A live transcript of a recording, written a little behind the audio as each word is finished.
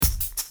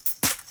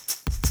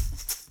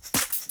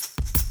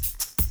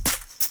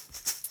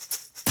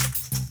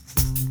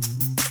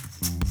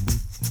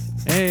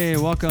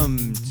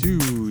welcome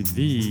to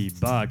the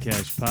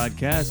Barcash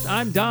Podcast.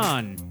 I'm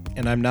Don.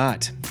 And I'm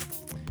not,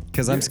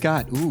 because I'm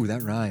Scott. Ooh,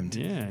 that rhymed.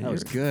 Yeah, that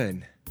was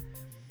good.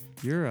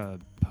 You're a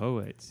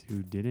poet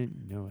who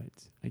didn't know it.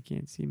 I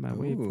can't see my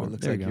waveform. It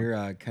looks like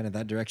you're kind of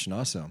that direction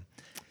also.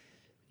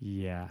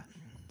 Yeah.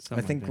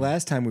 I think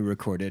last time we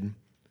recorded,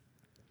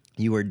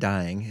 you were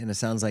dying, and it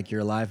sounds like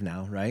you're alive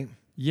now, right?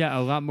 Yeah,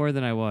 a lot more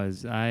than I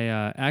was. We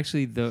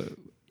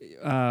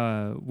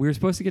were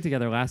supposed to get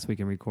together last week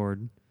and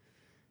record,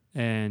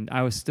 and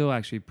I was still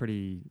actually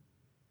pretty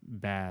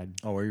bad.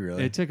 Oh, were you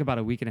really? It took about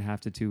a week and a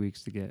half to 2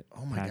 weeks to get.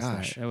 Oh my past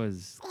gosh!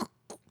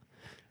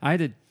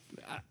 That.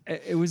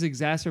 It was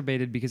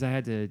exacerbated because I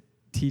had to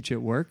teach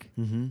at work,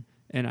 and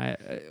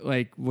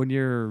I when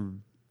you're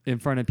in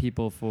front of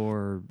people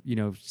for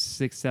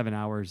 6-7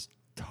 hours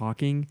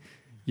talking,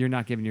 you're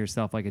not giving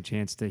yourself like a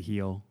chance to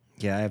heal.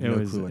 Yeah, I have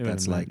no clue what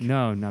that's like.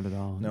 No, not at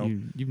all. No.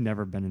 You've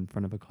never been in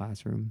front of a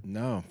classroom.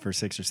 No, for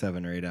 6 or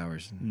 7 or 8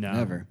 hours. No,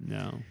 never.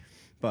 No.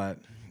 But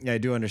yeah, I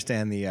do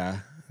understand the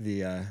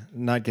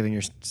not giving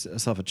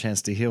yourself a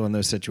chance to heal in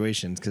those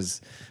situations, because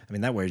I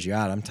mean that wears you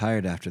out. I'm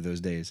tired after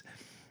those days,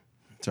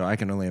 so I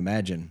can only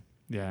imagine.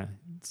 Yeah.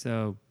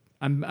 So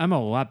I'm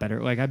a lot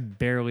better. Like I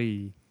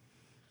barely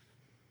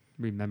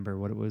remember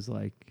what it was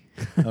like.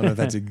 I don't know if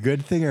that's a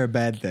good thing or a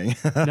bad thing.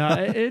 No,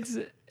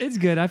 it's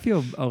good. I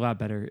feel a lot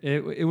better.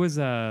 It was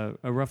a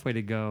rough way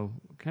to go.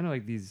 Kind of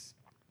like these.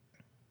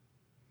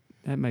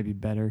 That might be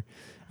better.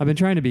 I've been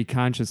trying to be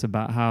conscious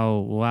about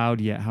how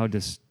loud yet how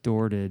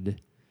distorted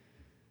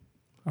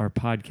our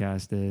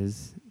podcast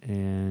is,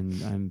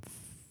 and I'm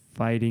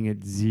fighting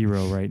at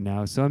 0 right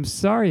now. So I'm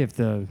sorry if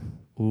the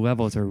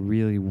levels are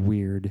really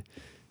weird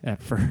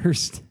at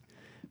first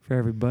for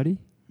everybody.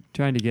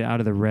 Trying to get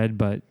out of the red,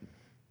 but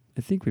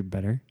I think we're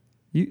better.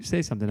 You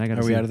say something. I got.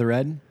 Are we out of the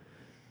red?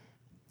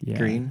 Yeah,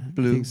 green, I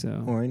blue, think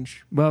so.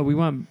 Orange. Well, we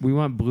want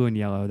blue and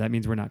yellow. That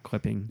means we're not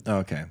clipping. Oh,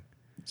 okay.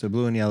 So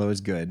blue and yellow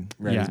is good.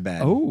 Red is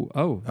bad.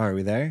 Oh. Are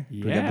we there?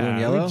 Yeah. We got blue and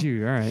yellow?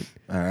 All right.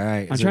 All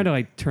right. I'm trying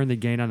to turn the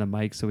gain on the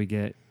mic so we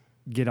get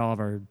all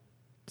of our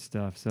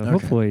stuff. So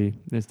hopefully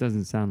this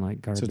doesn't sound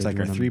like garbage. So it's like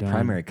our 3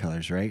 primary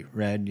colors, right?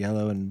 Red,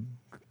 yellow, and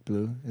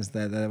blue. Is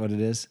that what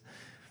it is?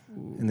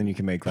 And then you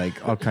can make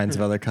like all kinds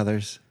of other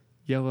colors.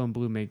 Yellow and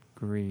blue make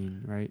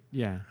green, right?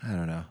 Yeah. I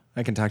don't know.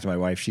 I can talk to my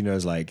wife. She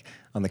knows like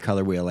on the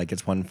color wheel, like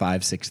it's 1,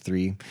 5, 6,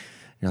 3.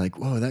 You're like,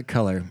 whoa, that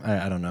color.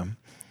 I don't know.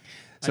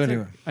 So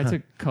anyway, I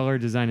took color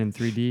design in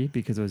 3D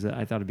because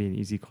I thought it'd be an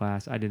easy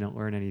class. I didn't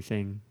learn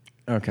anything.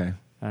 Okay.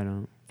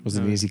 Was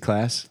it an easy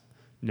class?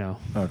 No.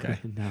 Okay.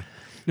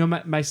 No,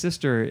 my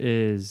sister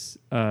is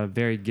a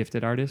very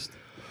gifted artist,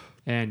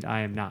 and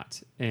I am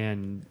not.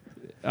 And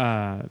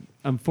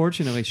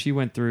unfortunately, she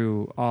went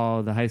through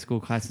all the high school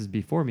classes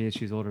before me, as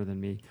she's older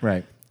than me.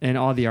 Right. And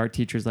all the art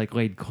teachers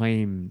laid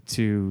claim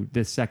to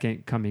the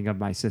second coming of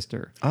my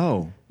sister.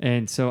 Oh.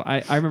 And so I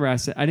remember I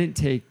didn't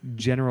take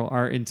general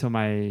art until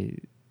my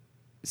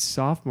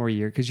sophomore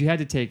year, because you had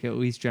to take at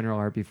least general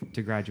art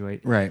to graduate.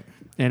 Right.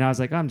 And I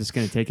was like, I'm just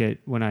going to take it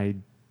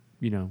when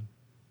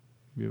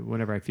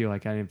whenever I feel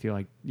like. I didn't feel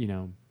like,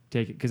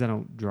 take it because I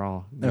don't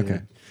draw.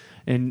 Okay.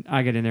 And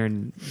I got in there,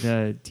 and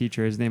the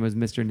teacher, his name was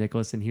Mr.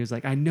 Nicholas, and he was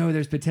like, I know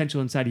there's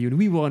potential inside of you, and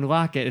we will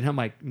unlock it. And I'm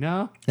like,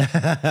 no,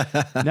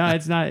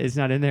 it's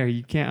not in there.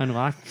 You can't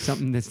unlock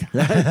something that's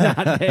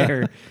not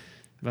there.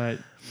 But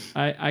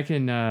I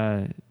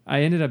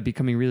ended up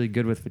becoming really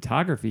good with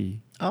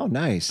photography. Oh,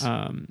 nice.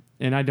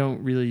 And I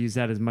don't really use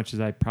that as much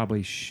as I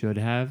probably should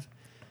have.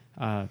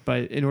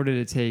 But in order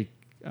to take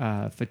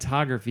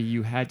photography,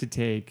 you had to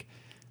take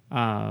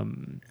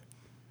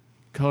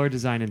color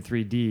design in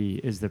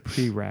 3D is the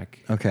prereq.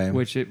 Okay.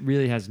 Which it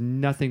really has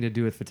nothing to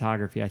do with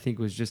photography. I think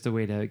it was just a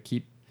way to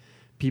keep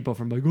people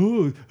from like,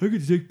 oh, I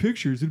get to take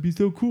pictures. It'd be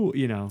so cool.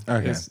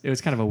 Okay. It was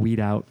kind of a weed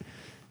out.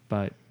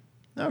 But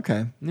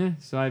okay. Yeah.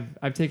 So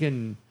I've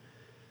taken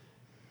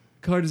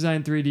color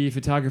design 3D,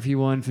 photography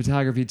 1,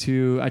 photography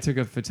 2. I took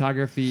a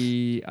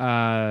photography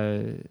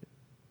and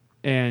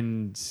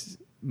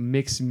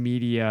mixed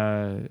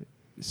media.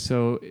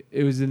 So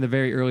it was in the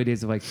very early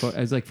days of it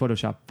was like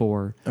Photoshop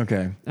 4.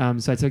 Okay.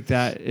 So I took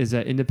that as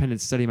an independent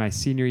study my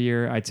senior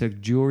year. I took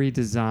jewelry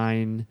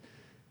design,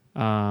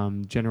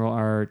 general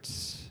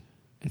arts.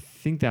 I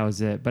think that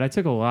was it. But I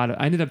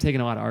ended up taking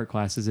a lot of art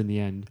classes in the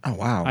end. Oh,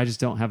 wow. I just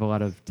don't have a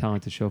lot of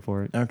talent to show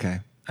for it.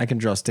 Okay. I can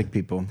draw stick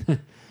people.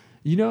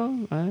 And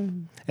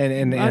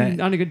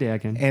on a good day I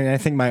can. And I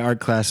think my art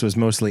class was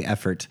mostly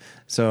effort.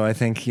 So I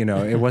think,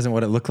 it wasn't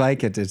what it looked like.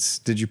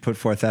 Did you put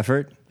forth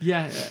effort?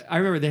 Yeah. I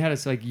remember they had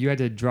us you had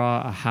to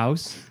draw a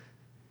house.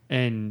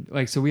 And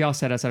so we all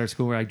sat outside our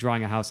school. We're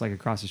drawing a house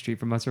across the street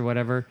from us or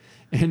whatever.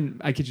 And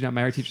I kid you not,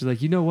 my art teacher's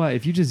like, you know what?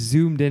 If you just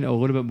zoomed in a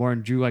little bit more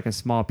and drew a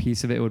small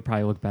piece of it, it would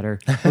probably look better.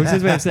 It was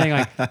his way of saying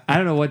I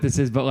don't know what this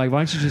is, but why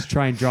don't you just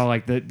try and draw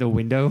the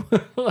window?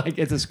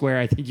 It's a square.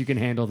 I think you can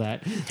handle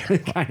that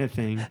kind of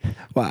thing.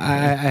 Well,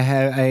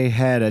 I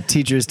had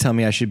teachers tell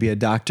me I should be a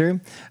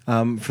doctor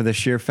for the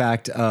sheer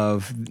fact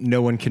of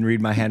no one can read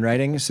my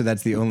handwriting. So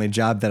that's the only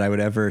job that I would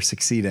ever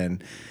succeed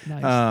in.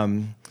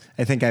 Nice.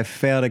 I think I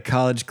failed a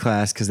college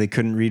class because they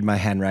couldn't read my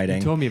handwriting.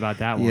 You told me about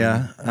that one.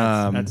 Yeah.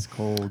 That's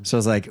cold. So I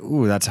was like,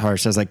 ooh, that's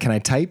harsh. So I was like, can I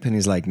type? And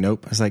he's like,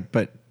 nope. I was like,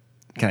 but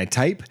can I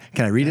type?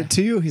 Can I read it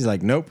to you? He's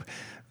like, nope.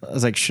 I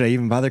was like, should I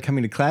even bother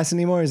coming to class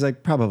anymore? He's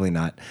like, probably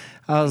not.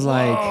 I was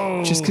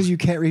like, just because you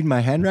can't read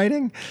my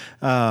handwriting?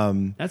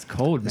 That's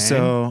cold, man.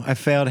 So I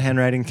failed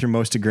handwriting through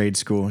most of grade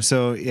school.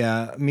 So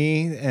yeah,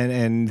 me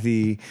and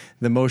the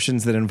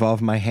motions that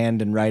involve my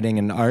hand and writing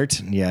and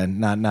art, yeah,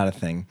 not a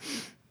thing.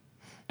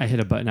 I hit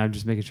a button. I'm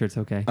just making sure it's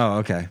okay. Oh,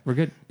 okay. We're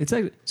good. It's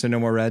like So no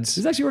more reds?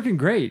 it's actually working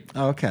great.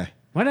 Oh, okay.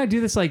 Why did I do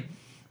this like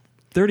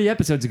 30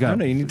 episodes ago? I don't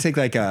know. You need to take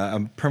like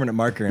a permanent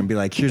marker and be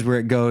like, here's where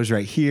it goes,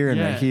 right here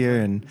and right here.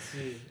 And Let's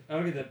see.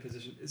 I'll get that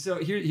position. So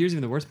here's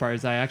even the worst part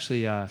is I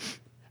actually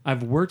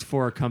I've worked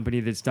for a company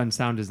that's done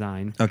sound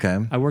design. okay.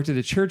 I worked at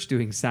a church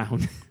doing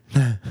sound.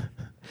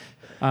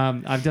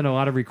 I've done a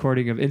lot of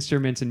recording of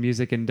instruments and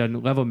music and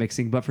done level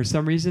mixing, but for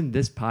some reason,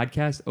 this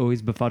podcast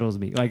always befuddles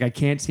me. Like I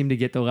can't seem to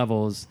get the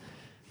levels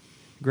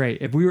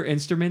great. If we were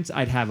instruments,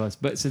 I'd have us.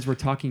 But since we're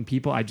talking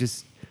people, I did,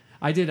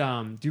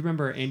 do you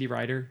remember Andy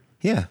Ryder?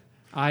 Yeah.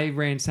 I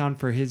ran sound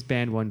for his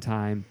band one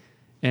time,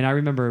 and I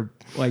remember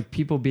like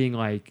people being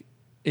like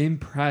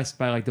impressed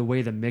by like the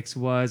way the mix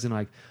was and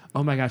like,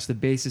 oh my gosh, the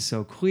bass is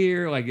so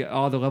clear. Like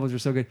all the levels were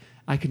so good.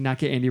 I could not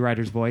get Andy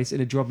Ryder's voice,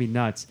 and it drove me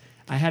nuts.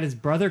 I had his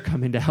brother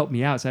come in to help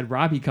me out. So I had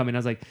Robbie come in. I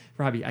was like,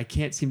 Robbie, I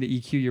can't seem to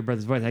EQ your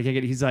brother's voice. I can't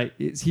get it. He's like,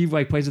 he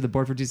like plays with the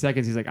board for 2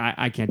 seconds. He's like,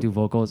 I can't do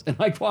vocals, and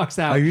like walks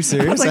out. Are you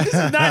serious? I was like, this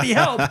is not any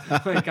help,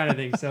 like, kind of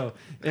thing. So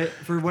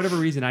for whatever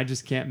reason, I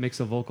just can't mix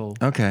a vocal.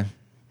 Okay.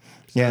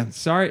 Yeah.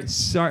 Sorry.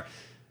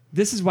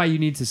 This is why you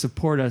need to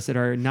support us at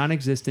our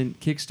non-existent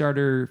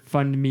Kickstarter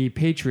Fund Me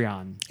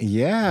Patreon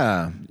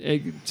Yeah.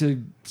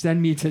 to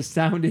send me to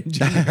sound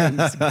engineering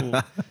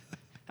school.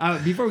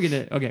 Before we get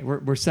into okay,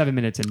 we're 7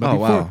 minutes in. But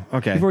wow.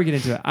 Okay. Before we get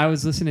into it, I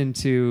was listening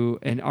to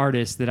an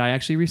artist that I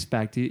actually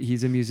respect.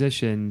 He's a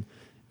musician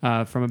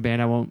from a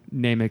band. I won't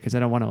name it because I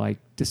don't want to like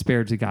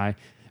disparage the guy.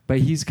 But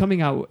he's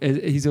coming out.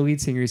 He's a lead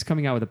singer. He's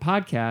coming out with a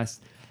podcast,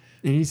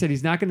 and he said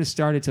he's not going to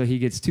start it till he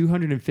gets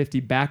 250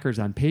 backers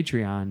on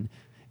Patreon,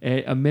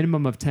 a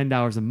minimum of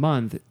 $10 a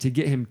month to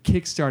get him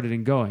kickstarted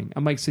and going.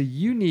 I'm like, so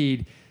you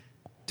need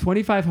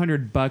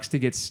 $2,500 to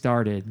get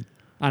started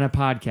on a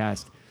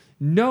podcast,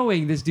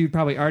 knowing this dude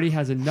probably already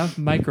has enough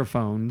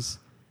microphones,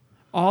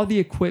 all the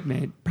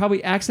equipment,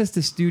 probably access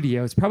to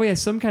studios, probably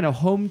has some kind of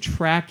home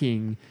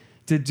tracking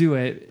to do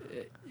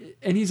it.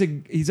 And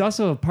he's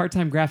also a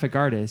part-time graphic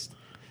artist.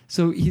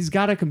 So he's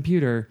got a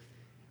computer.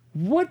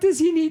 What does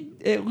he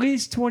need at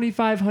least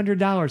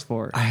 $2,500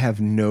 for? I have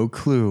no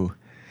clue.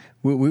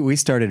 We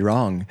started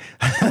wrong.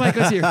 I'm like,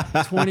 let's hear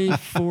 20,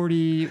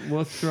 40,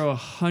 we'll throw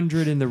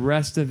 100 in the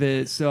rest of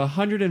it. So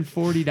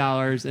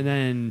 $140. And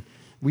then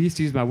we used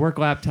to use my work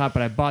laptop,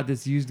 but I bought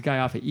this used guy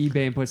off of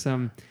eBay and put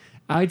some,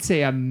 I'd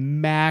say a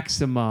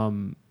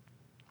maximum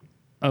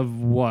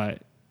of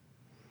what?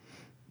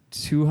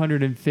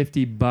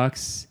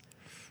 $250.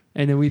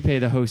 And then we pay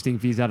the hosting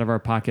fees out of our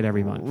pocket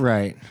every month.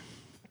 Right.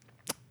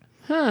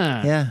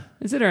 Huh. Yeah.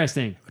 It's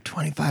interesting.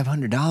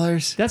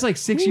 $2,500. That's like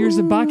 6 years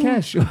of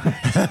podcast.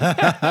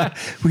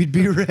 We'd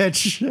be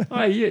rich.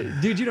 Oh,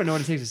 dude, you don't know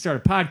what it takes to start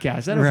a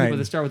podcast. I know Right. people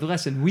that start with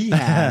less than we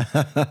have.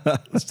 I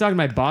was talking to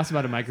my boss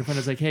about a microphone. I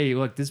was like, hey,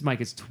 look, this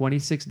mic is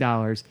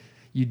 $26.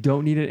 You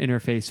don't need an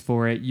interface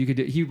for it. You could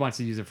he wants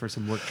to use it for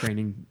some work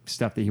training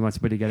stuff that he wants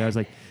to put together. I was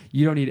like,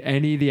 you don't need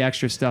any of the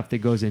extra stuff that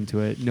goes into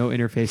it. No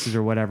interfaces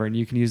or whatever. And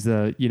you can use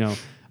the,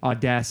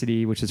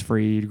 Audacity, which is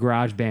free,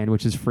 GarageBand,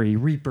 which is free,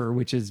 Reaper,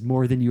 which is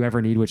more than you ever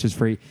need, which is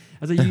free. I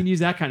was like, you can use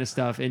that kind of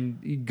stuff and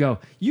you go.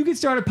 You can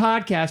start a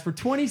podcast for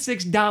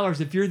 $26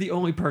 if you're the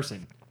only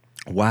person.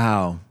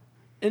 Wow.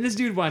 And this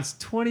dude wants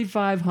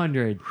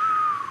 $2,500.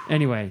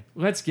 Anyway,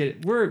 let's get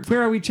it. Where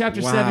are we?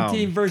 Chapter Wow.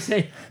 17, verse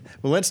 8.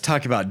 Well, let's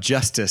talk about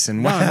justice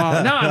and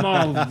Now I'm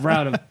all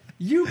proud of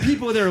you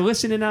people that are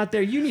listening out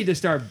there. You need to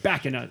start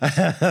backing us.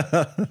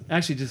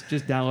 Actually, just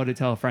download it,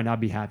 tell a friend. I'll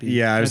be happy.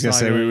 Yeah, I was That's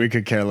gonna all say really- we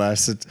could care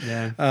less.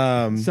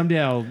 Yeah. Someday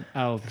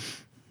I'll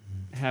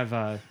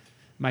have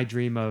my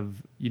dream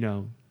of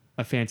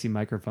a fancy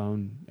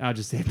microphone. I'll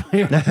just save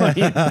my own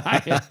money and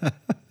buy it.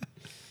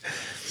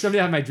 Someday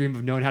I have my dream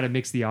of knowing how to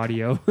mix the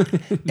audio.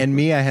 And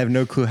me, I have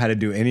no clue how to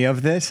do any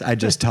of this. I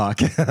just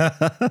talk.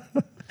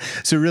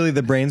 So really,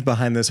 the brains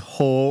behind this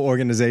whole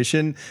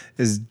organization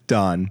is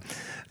Don.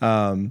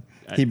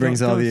 He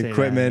brings all the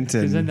equipment,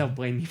 because then and they'll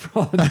blame me for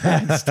all the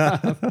bad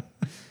stuff.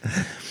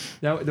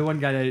 The one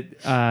guy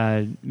that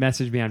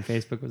messaged me on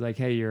Facebook was like,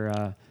 "Hey,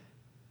 your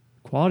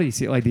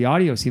quality, like the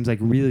audio seems like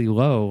really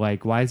low.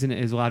 Like, why isn't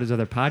it as loud as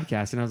other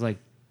podcasts?" And I was like,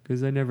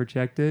 "Because I never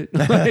checked it.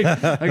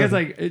 I guess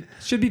like it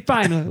should be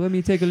fine. Let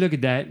me take a look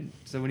at that."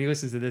 So when he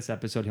listens to this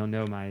episode, he'll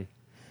know my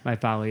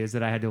folly is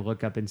that I had to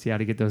look up and see how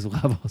to get those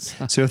levels.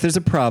 so if there's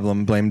a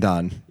problem, blame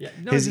Don. Yeah,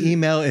 His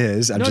email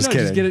is. I'm just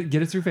kidding. Just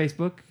get it through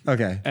Facebook.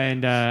 Okay.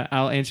 And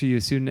I'll answer you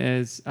as soon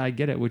as I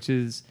get it, which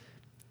is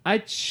I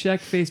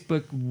check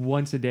Facebook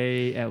once a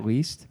day at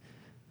least.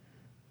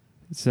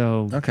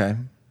 So, Okay.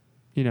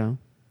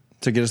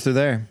 So get us through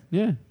there.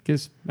 Yeah,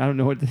 because I don't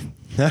know what.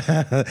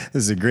 This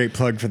is a great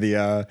plug for the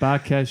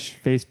Bakesh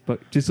Facebook.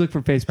 Just look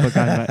for Facebook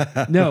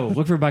on no,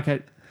 look for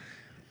Bakesh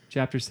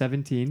chapter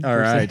 17. All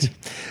right.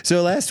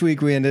 So last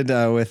week we ended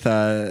with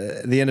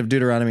the end of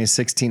Deuteronomy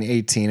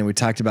 16:18, and we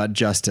talked about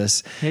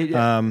justice. Hey,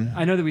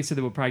 I know that we said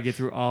that we'll probably get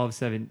through all of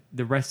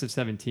the rest of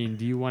 17.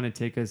 Do you want to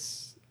take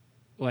us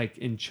like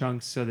in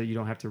chunks so that you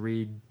don't have to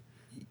read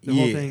the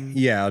whole thing?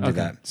 Yeah, I'll do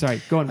that.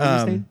 Sorry, go on. What were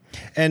you saying?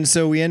 And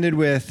so we ended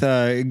with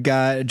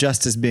God,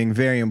 justice being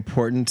very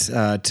important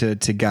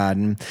to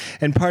God.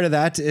 And part of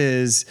that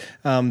is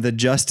the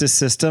justice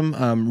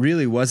system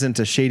really wasn't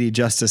a shady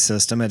justice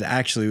system. It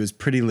actually was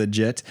pretty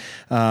legit.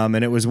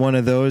 And it was one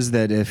of those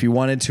that if you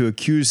wanted to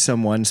accuse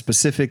someone,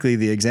 specifically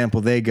the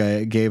example they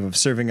gave of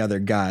serving other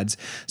gods.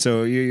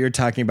 So you're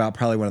talking about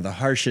probably one of the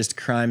harshest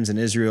crimes in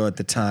Israel at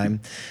the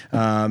time.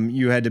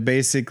 You had to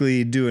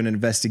basically do an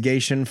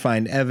investigation,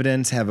 find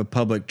evidence, have a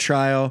public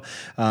trial.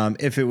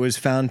 If it was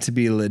found to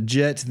be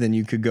legit, then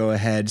you could go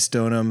ahead,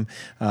 stone them.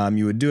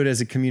 You would do it as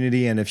a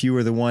community, and if you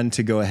were the one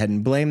to go ahead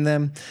and blame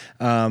them,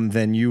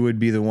 then you would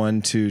be the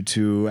one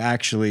to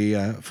actually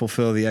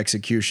fulfill the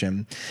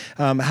execution.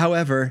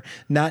 However,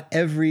 not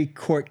every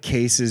court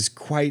case is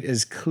quite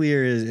as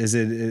clear as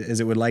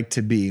it would like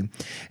to be.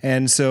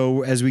 And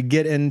so as we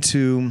get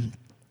into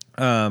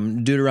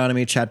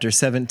Deuteronomy chapter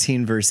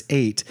 17, verse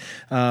 8,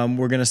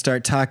 we're going to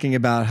start talking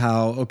about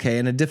how, okay,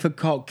 in a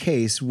difficult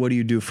case, what do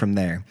you do from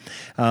there?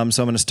 So I'm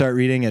going to start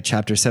reading at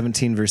chapter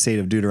 17, verse 8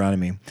 of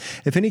Deuteronomy.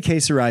 If any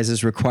case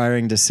arises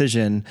requiring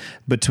decision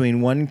between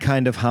one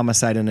kind of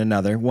homicide and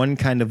another, one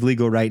kind of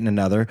legal right and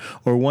another,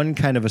 or one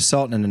kind of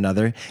assault and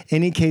another,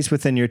 any case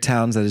within your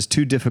towns that is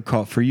too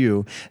difficult for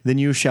you, then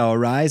you shall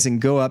arise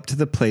and go up to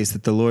the place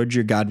that the Lord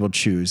your God will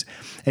choose.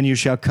 And you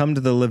shall come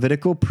to the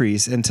Levitical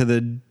priests and to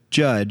the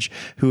judge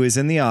who is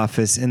in the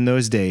office in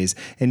those days,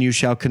 and you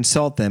shall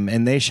consult them,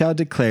 and they shall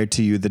declare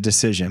to you the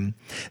decision.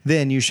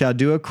 Then you shall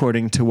do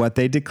according to what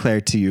they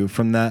declare to you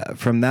from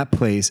that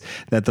place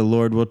that the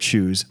Lord will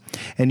choose.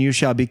 And you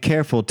shall be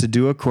careful to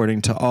do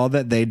according to all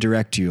that they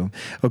direct you,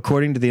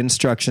 according to the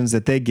instructions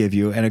that they give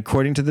you, and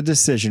according to the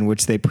decision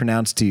which they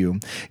pronounce to you.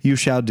 You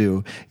shall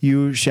do.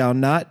 You shall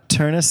not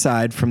turn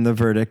aside from the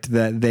verdict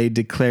that they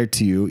declare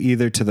to you,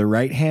 either to the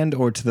right hand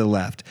or to the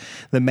left.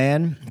 The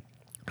man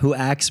who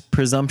acts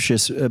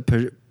presumptuously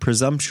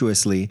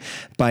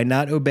by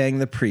not obeying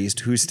the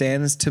priest who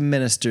stands to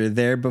minister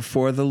there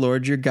before the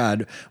Lord your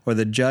God, or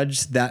the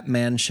judge, that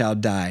man shall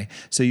die.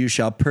 So you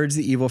shall purge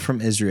the evil from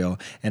Israel,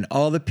 and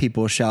all the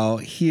people shall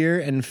hear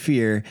and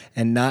fear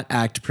and not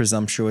act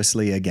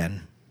presumptuously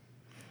again.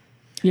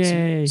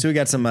 Yay. So we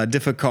got some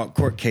difficult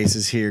court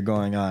cases here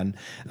going on.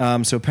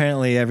 So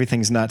apparently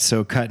everything's not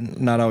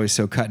always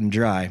so cut and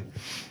dry.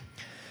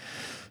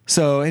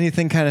 So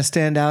anything kind of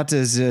stand out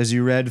as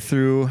you read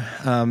through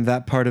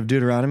that part of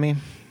Deuteronomy?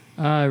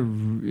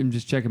 I'm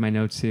just checking my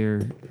notes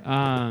here.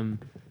 The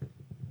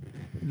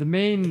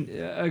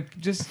main,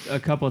 just a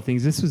couple of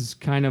things. This was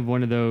kind of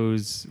one of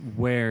those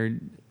where,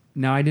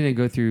 now I didn't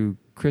go through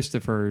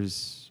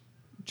Christopher's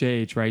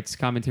J.H. Wright's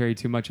commentary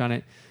too much on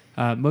it,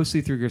 mostly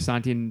through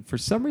Grisanti, and for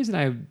some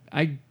reason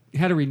I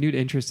had a renewed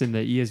interest in the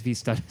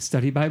ESV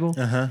study Bible.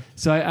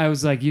 So I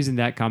was like using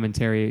that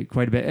commentary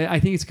quite a bit. I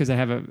think it's because I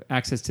have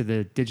access to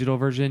the digital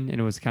version, and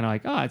it was kind of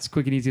like, it's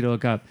quick and easy to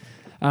look up.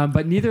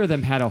 But neither of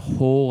them had a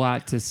whole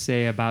lot to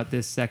say about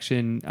this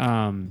section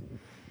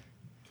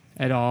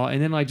at all.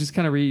 And then like just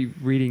kind of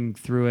reading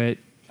through it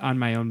on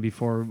my own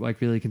before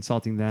like really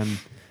consulting them,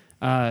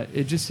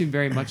 it just seemed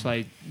very much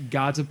like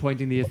God's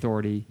appointing the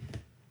authority,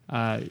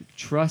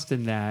 trust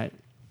in that,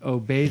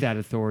 obey that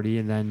authority,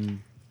 and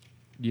then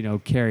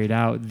carry it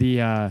out.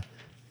 The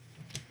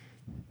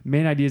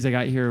main ideas I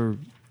got here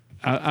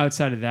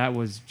outside of that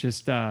was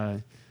just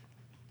the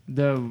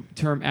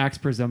term acts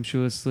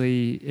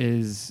presumptuously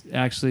is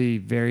actually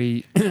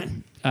very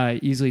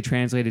easily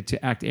translated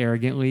to act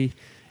arrogantly,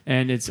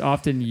 and it's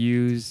often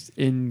used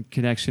in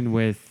connection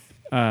with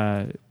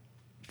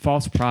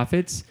false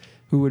prophets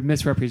who would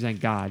misrepresent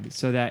God.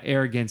 So that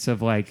arrogance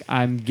of like,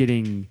 I'm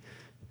getting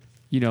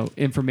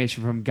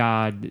information from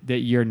God that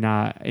you're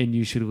not, and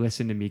you should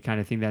listen to me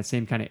kind of thing. That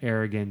same kind of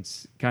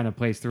arrogance kind of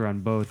plays through on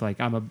both. Like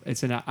I'm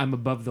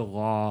above the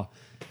law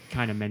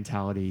kind of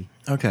mentality.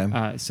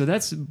 Okay. So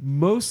that's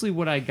mostly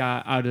what I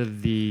got out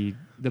of the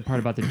part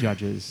about the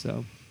judges.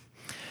 So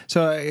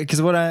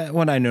because what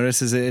I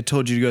noticed is it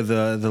told you to go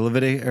to the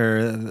Levitic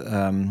or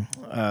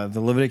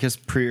the Leviticus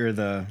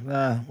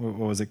what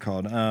was it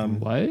called?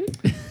 What?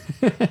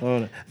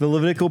 The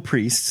Levitical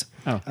priests.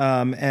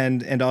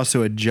 And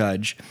also a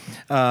judge.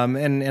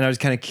 And I was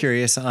kind of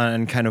curious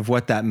on kind of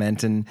what that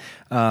meant. And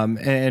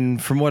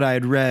from what I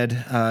had read,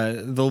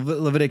 the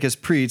Leviticus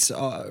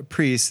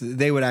priests,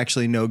 they would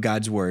actually know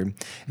God's word.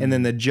 And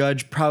then the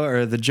judge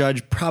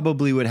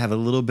probably would have a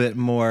little bit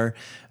more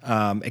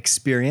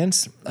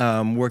experience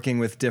working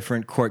with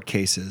different court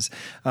cases.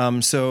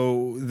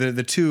 So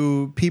the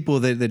two people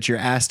that you're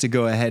asked to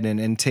go ahead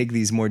and take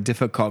these more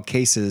difficult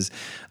cases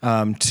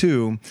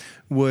to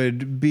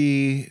would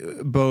be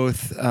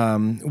both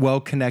well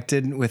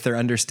connected with their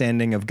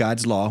understanding of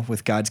God's law,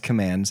 with God's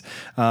commands,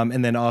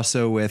 and then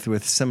also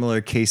with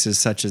similar cases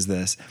such as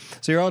this.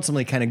 So you're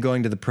ultimately kind of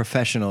going to the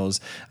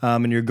professionals,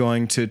 and you're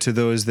going to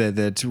those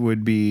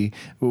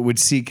that would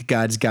seek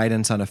God's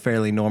guidance on a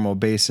fairly normal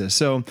basis.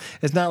 So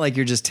it's not like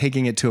you're just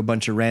taking it to a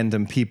bunch of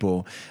random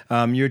people.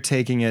 You're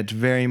taking it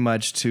very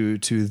much to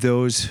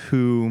those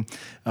who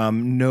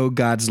know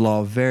God's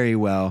law very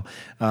well,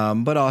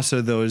 but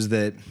also those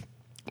that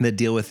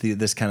deal with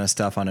this kind of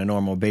stuff on a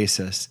normal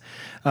basis.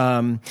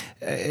 I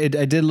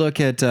did look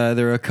at,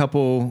 there were a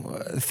couple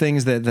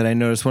things that I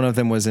noticed. One of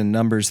them was in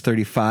Numbers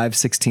 35,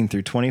 16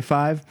 through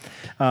 25.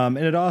 And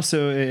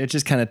it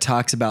just kind of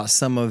talks about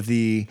some of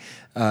the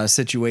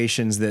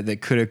situations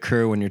that could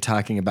occur when you're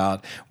talking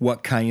about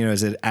what kind,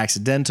 is it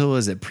accidental?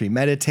 Is it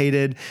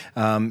premeditated?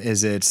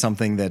 Is it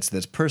something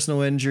that's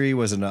personal injury?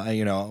 Was it,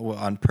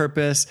 on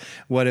purpose?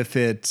 What if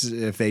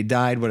they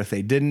died? What if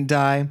they didn't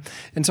die?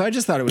 And so I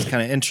just thought it was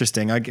kind of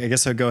interesting. I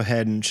guess I'll go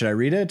ahead and should I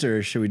read it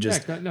or should we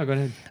just? Yeah, go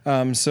ahead.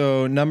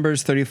 So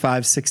Numbers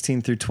 35,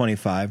 16 through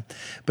 25.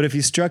 But if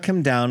you struck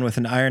him down with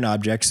an iron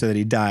object so that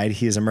he died,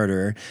 he is a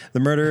murderer. The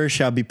murderer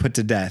shall be put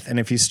to death. And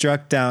if you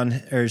struck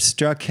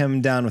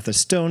him down with a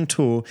stone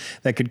tool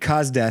that could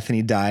cause death and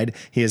he died,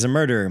 he is a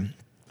murderer.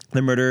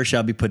 The murderer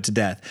shall be put to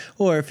death.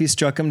 Or if he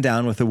struck him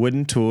down with a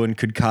wooden tool and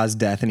could cause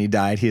death and he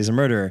died, he is a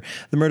murderer.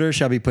 The murderer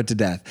shall be put to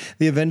death.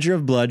 The avenger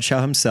of blood shall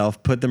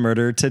himself put the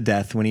murderer to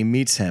death when he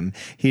meets him.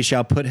 He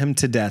shall put him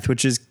to death,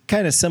 which is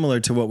kind of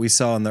similar to what we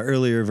saw in the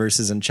earlier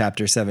verses in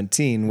chapter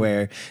 17,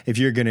 where if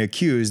you're going to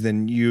accuse,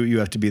 then you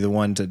have to be the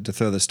one to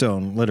throw the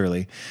stone,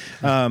 literally.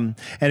 And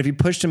if he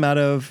pushed him out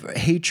of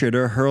hatred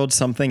or hurled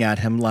something at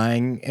him,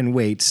 lying in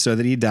wait so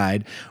that he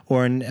died,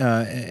 or enmity,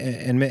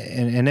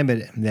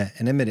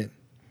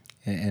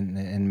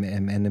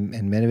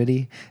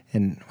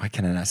 and why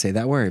can I not say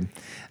that word?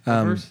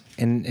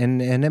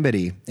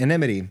 Enmity.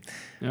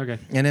 Okay.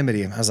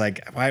 Enmity. I was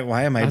like,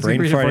 why am I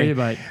brain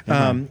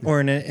farting?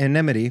 Or an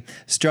enmity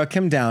struck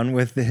him down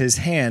with his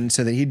hand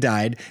so that he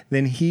died.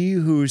 Then he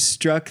who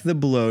struck the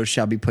blow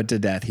shall be put to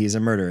death. He is a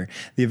murderer.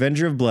 The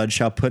avenger of blood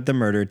shall put the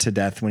murderer to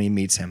death when he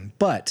meets him.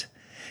 But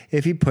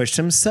if he pushed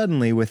him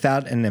suddenly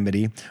without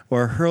enmity,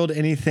 or hurled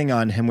anything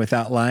on him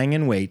without lying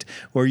in wait,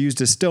 or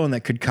used a stone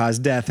that could cause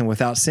death and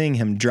without seeing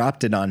him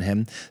dropped it on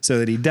him so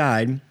that he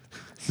died,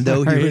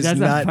 though he was that's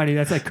not funny.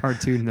 That's like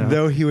cartoon though.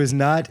 Though he was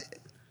not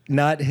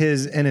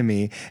his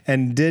enemy,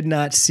 and did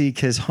not seek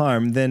his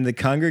harm, then the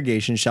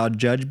congregation shall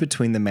judge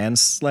between the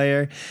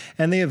manslayer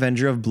and the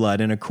avenger of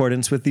blood in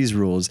accordance with these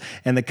rules,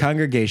 and the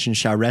congregation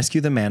shall rescue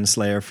the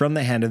manslayer from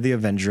the hand of the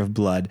avenger of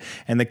blood,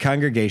 and the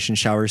congregation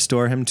shall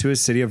restore him to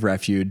his city of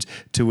refuge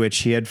to which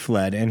he had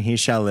fled, and he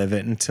shall live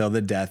it until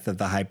the death of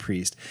the high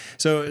priest.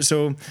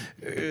 So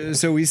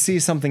we see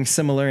something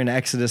similar in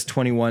Exodus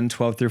 21,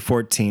 12 through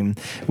 14.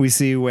 We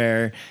see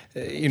where,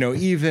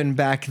 even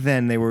back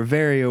then they were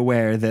very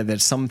aware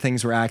that some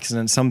things were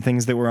accidents, some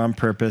things that were on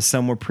purpose,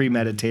 some were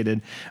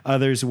premeditated,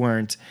 others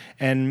weren't.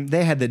 And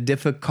they had the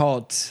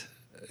difficult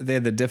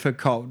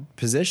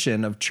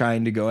position of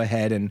trying to go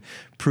ahead and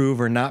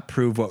prove or not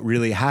prove what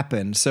really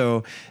happened.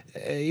 So,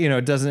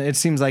 it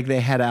seems like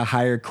they had a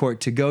higher court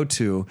to go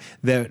to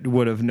that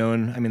would have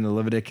known, the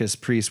Leviticus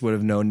priests would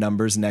have known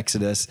Numbers and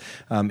Exodus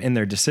in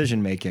their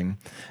decision making.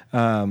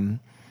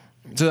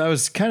 So that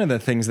was kind of the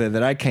things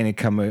that I kind of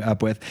come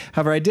up with.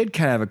 However, I did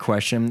kind of have a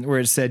question where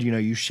it said,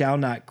 you shall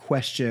not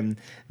question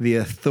the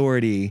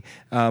authority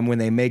when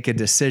they make a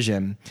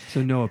decision.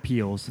 So no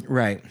appeals.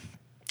 Right.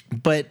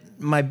 But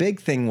my big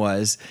thing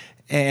was,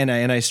 and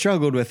I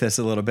struggled with this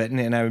a little bit,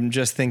 and I'm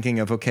just thinking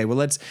of, okay, well,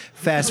 let's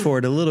fast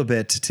forward a little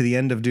bit to the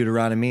end of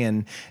Deuteronomy,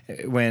 and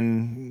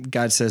when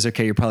God says,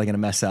 okay, you're probably going to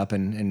mess up,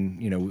 and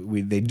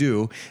they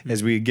do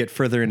as we get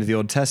further into the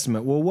Old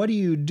Testament. Well, what do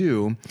you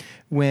do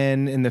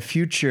when in the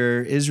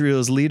future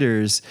Israel's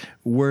leaders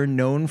were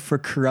known for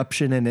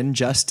corruption and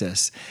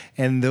injustice,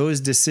 and those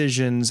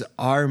decisions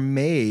are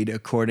made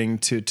according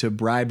to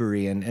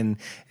bribery and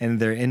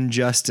their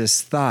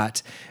injustice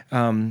thought?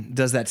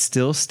 Does that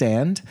still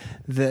stand?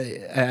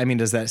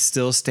 Does that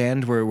still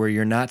stand where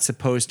you're not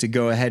supposed to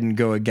go ahead and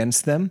go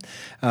against them?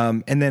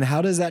 And then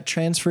how does that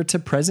transfer to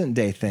present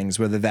day things,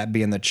 whether that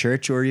be in the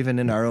church or even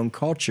in our own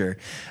culture?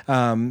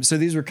 So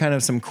these were kind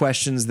of some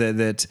questions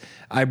that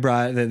I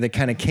brought that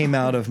kind of came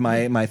out of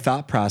my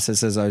thought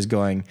process as I was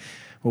going,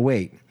 well,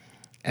 wait,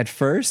 at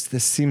first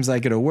this seems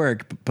like it'll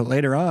work, but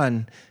later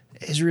on,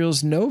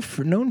 Israel's known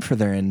for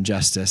their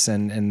injustice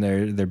and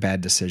their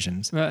bad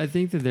decisions. Well, I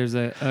think that there's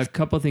a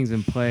couple things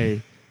in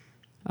play,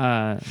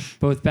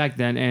 both back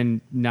then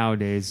and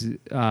nowadays,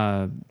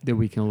 that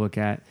we can look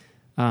at.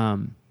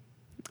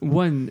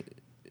 One,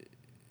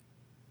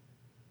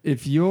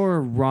 if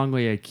you're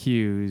wrongly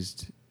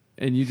accused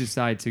and you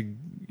decide to,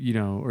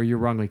 or you're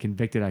wrongly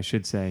convicted, I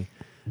should say,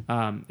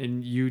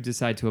 and you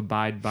decide to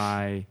abide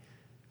by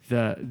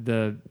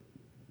the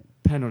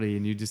penalty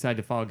and you decide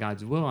to follow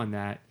God's will on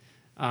that,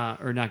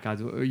 or not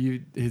God's will, or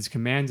his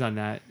commands on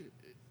that,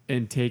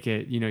 and take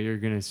it, you're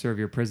going to serve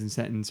your prison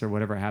sentence or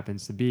whatever it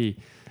happens to be.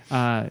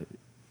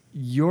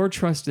 Your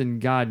trust in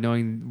God,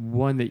 knowing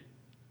one, that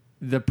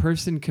the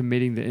person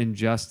committing the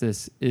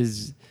injustice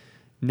is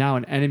now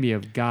an enemy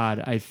of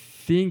God, I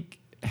think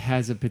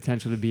has a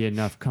potential to be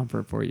enough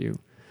comfort for you.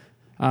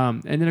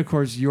 And then of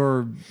course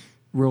your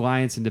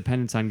reliance and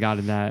dependence on God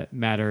in that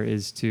matter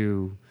is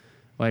to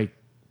like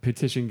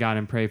petition God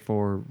and pray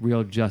for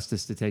real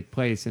justice to take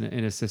place in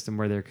a system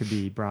where there could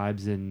be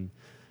bribes and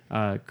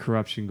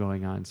corruption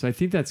going on. So I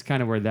think that's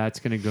kind of where that's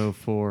going to go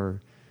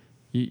for,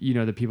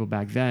 the people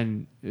back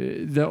then.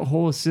 The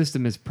whole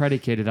system is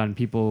predicated on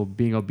people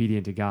being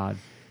obedient to God,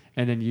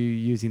 and then you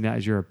using that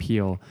as your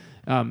appeal.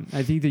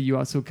 I think that you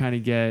also kind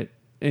of get,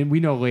 and we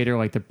know later,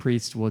 like the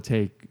priest will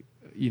take,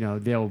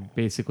 they'll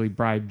basically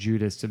bribe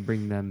Judas to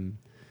bring them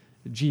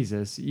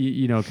Jesus,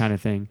 kind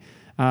of thing.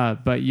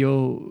 But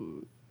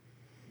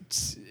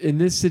in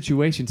this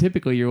situation,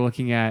 typically you're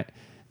looking at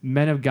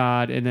men of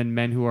God and then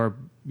men who are,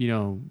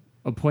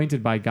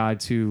 appointed by God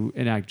to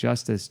enact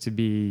justice, to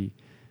be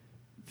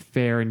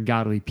fair and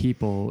godly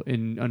people.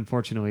 And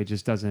unfortunately, it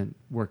just doesn't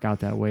work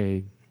out that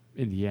way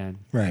in the end.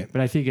 Right.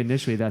 But I think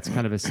initially that's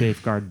kind of a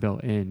safeguard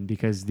built in,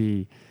 because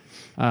the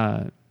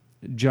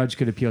judge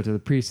could appeal to the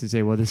priest and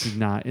say, well, this is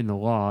not in the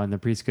law. And the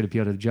priest could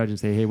appeal to the judge and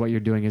say, hey, what you're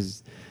doing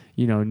is,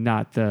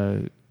 not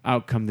the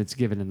outcome that's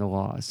given in the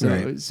law. So,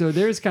 right. So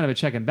there's kind of a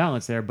check and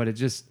balance there, but it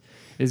just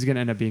is going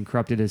to end up being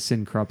corrupted as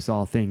sin corrupts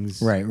all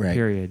things. Right.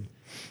 Period.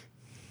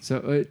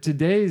 So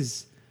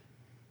today's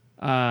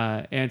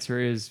answer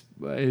is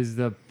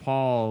the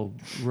Paul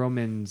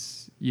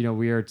Romans,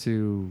 we are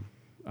to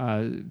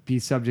be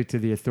subject to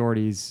the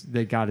authorities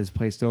that God has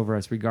placed over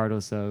us,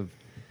 regardless of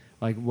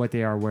like what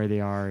they are, where they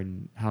are,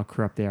 and how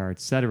corrupt they are,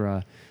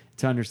 etc.,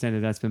 to understand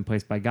that that's been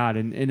placed by God.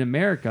 And in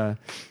America,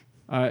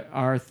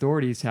 our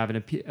authorities have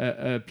an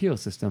appeal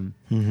system.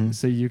 Mm-hmm.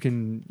 So you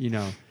can,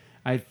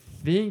 I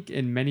think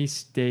in many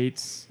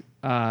states,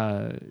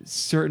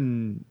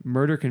 certain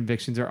murder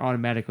convictions are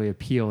automatically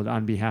appealed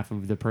on behalf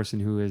of the person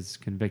who is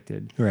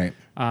convicted. Right.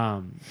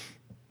 And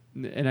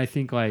I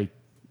think like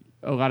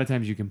a lot of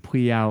times you can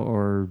plea out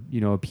or,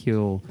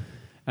 appeal.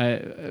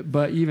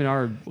 But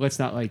even let's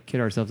not like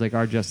kid ourselves, like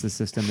our justice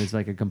system is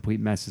like a complete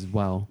mess as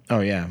well.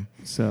 Oh yeah.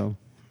 So.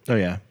 Oh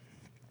yeah.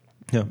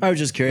 No, I was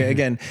just curious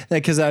again,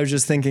 because I was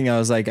just thinking, I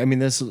was like, I mean,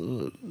 this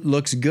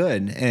looks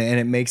good and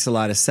it makes a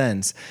lot of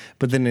sense.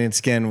 But then it's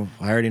again,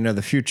 I already know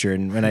the future.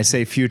 And when I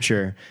say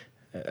future,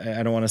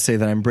 I don't want to say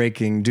that I'm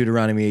breaking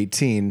Deuteronomy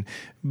 18,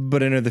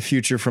 but I know the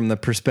future from the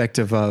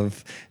perspective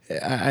of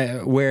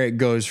where it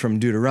goes from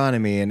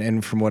Deuteronomy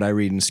and from what I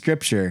read in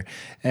Scripture.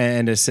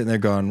 And just sitting there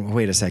going,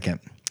 wait a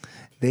second.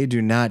 They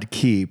do not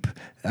keep.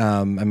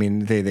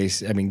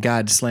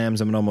 God slams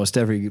them in almost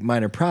every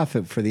minor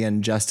prophet for the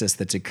injustice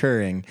that's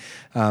occurring,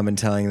 and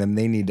telling them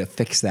they need to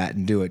fix that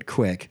and do it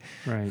quick.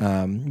 Right.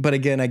 But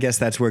again, I guess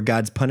that's where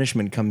God's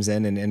punishment comes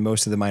in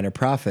most of the minor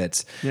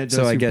prophets. Yeah,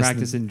 those who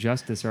practice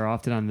injustice are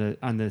often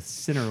on the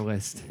sinner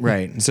list.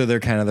 Right. And so they're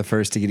kind of the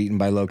first to get eaten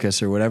by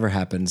locusts or whatever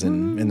happens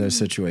in those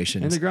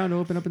situations. And the ground will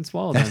open up and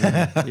swallow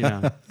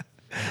them.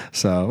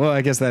 So, well,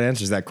 I guess that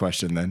answers that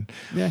question then.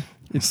 Yeah.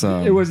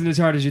 It wasn't as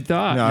hard as you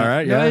thought. All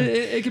right, yeah.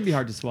 It can be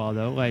hard to swallow,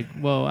 though. Like,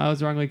 well, I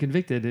was wrongly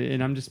convicted,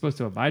 and I'm just supposed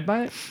to abide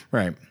by it?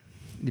 Right.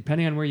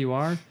 Depending on where you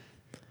are.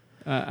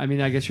 I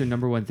guess your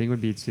number one thing would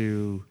be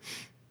to,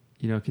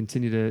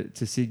 continue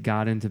to seek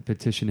God and to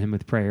petition Him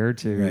with prayer,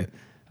 to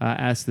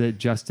ask that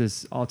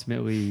justice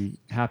ultimately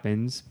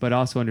happens, but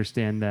also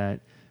understand that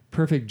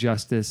perfect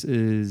justice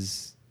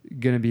is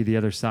going to be the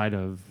other side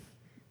of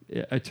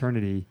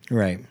eternity.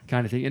 Right.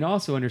 Kind of thing. And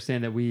also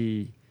understand that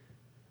we,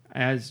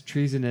 as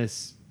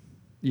treasonous,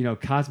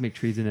 cosmic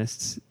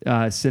treasonists,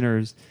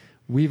 sinners,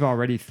 we've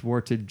already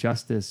thwarted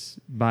justice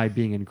by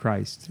being in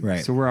Christ.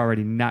 Right. So we're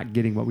already not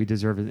getting what we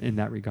deserve in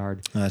that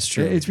regard. That's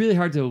true. It's really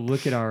hard to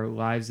look at our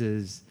lives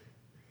as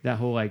that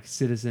whole like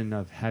citizen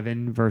of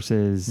heaven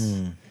versus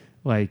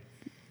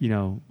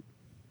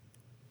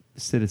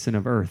citizen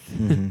of earth.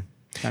 Mm-hmm.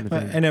 Kind of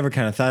thing. I never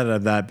kind of thought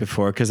of that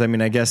before, because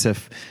I guess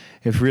if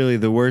really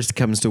the worst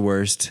comes to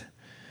worst,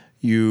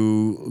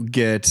 you're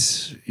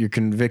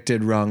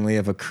convicted wrongly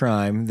of a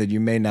crime that you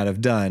may not have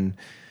done,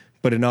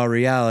 but in all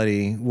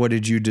reality, what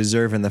did you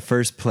deserve in the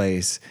first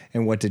place,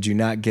 and what did you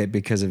not get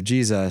because of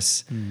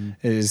Jesus,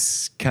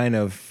 is kind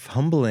of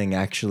humbling,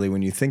 actually,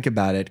 when you think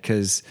about it,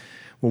 because,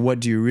 well, what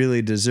do you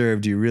really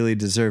deserve? Do you really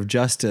deserve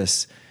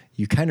justice?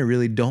 You kind of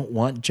really don't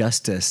want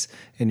justice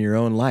in your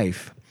own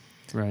life.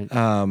 Right.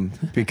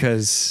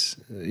 Because,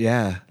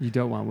 yeah. You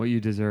don't want what you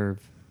deserve.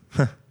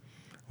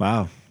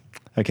 Wow.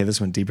 Okay,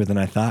 this went deeper than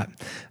I thought.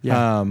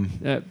 Yeah.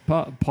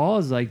 Paul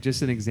is like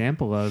just an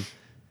example of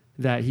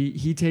that.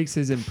 He takes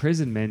his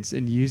imprisonments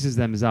and uses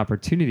them as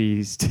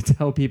opportunities to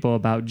tell people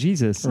about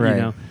Jesus.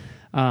 Right.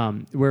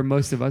 Where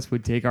most of us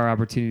would take our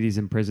opportunities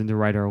in prison to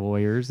write our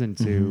lawyers and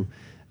to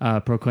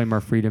proclaim our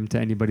freedom to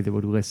anybody that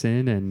would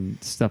listen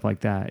and stuff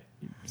like that.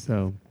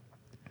 So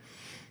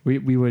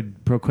we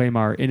would proclaim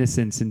our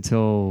innocence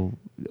until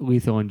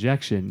lethal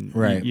injection.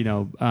 Right.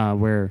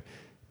 Where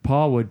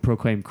Paul would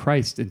proclaim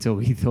Christ until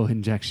lethal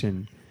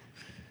injection.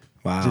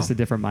 Wow. Just a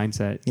different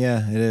mindset.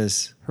 Yeah, it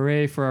is.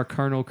 Hooray for our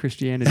carnal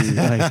Christianity.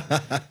 Like,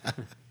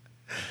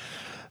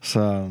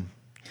 So,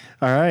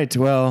 all right.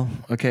 Well,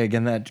 okay.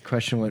 Again, that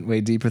question went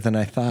way deeper than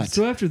I thought.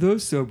 so after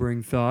those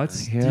sobering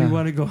thoughts, do Yeah. you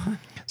want to go on?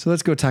 So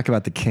let's go talk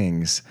about the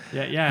kings.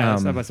 Yeah.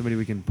 Let's talk about somebody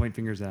we can point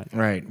fingers at.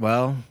 Right.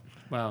 Well,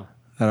 Wow.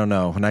 I don't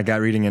know. When I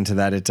got reading into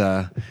that, it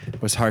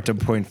was hard to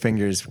point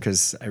fingers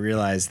because I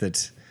realized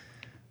that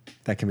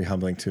can be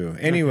humbling too.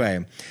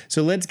 Anyway,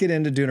 so let's get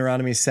into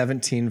Deuteronomy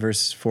 17,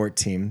 verse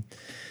 14.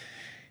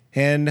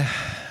 And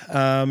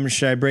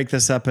should I break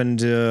this up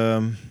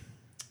into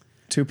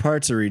two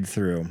parts or read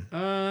through?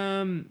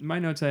 My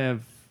notes I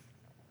have.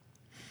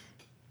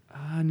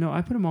 No,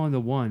 I put them all into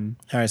one.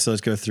 All right, so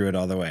let's go through it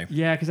all the way.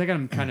 Yeah, because I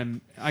got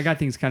them I got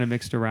things kind of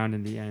mixed around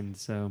in the end.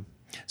 So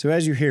So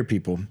as you hear,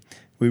 people,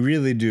 we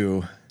really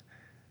do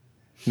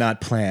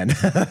not plan.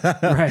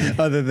 Right.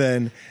 Other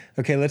than,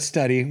 okay, let's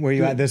study. Where are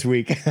you at this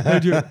week? Hey,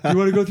 do you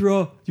want to go through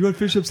all? You want to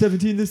finish up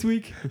 17 this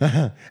week?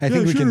 I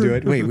think we can sure. do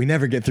it. Wait, we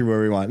never get through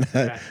where we want.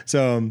 Right.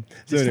 So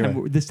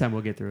anyway, This time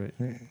we'll get through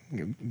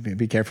it.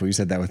 be careful. You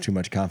said that with too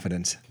much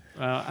confidence.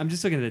 I'm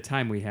just looking at the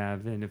time we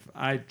have, and if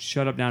I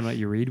shut up now and let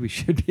you read, we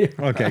should be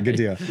all Okay, right. good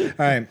deal. All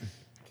right.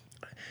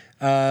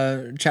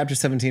 Chapter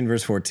 17,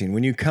 verse 14.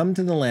 When you come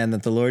to the land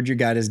that the Lord your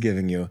God is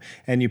giving you,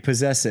 and you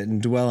possess it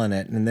and dwell in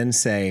it, and then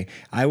say,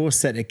 I will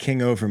set a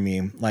king over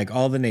me, like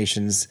all the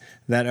nations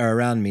that are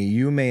around me,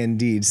 you may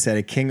indeed set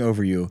a king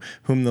over you,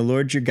 whom the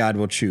Lord your God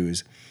will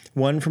choose.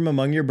 One from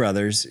among your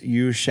brothers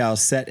you shall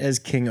set as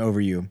king over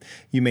you.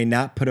 You may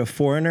not put a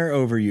foreigner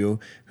over you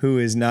who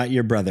is not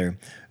your brother.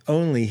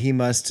 Only he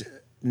must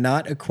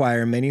not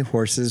acquire many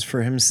horses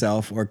for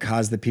himself or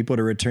cause the people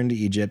to return to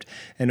Egypt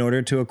in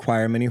order to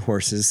acquire many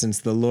horses, since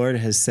the Lord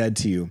has said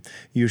to you,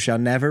 you shall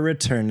never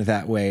return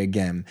that way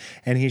again.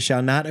 And he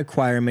shall not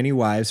acquire many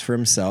wives for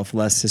himself,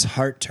 lest his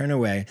heart turn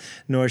away,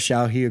 nor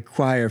shall he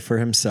acquire for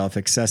himself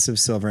excessive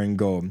silver and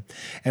gold.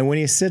 And when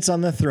he sits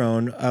on the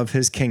throne of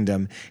his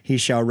kingdom, he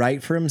shall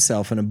write for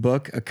himself in a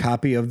book a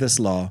copy of this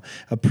law,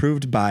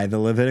 approved by the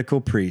Levitical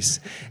priests,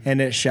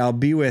 and it shall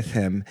be with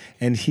him,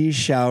 and he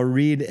shall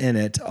read in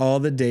it all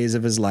the days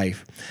of his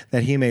life,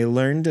 that he may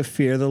learn to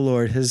fear the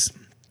Lord his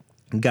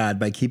God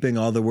by keeping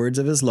all the words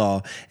of his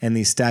law and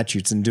these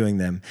statutes and doing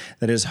them,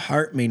 that his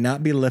heart may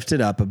not be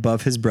lifted up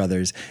above his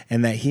brothers,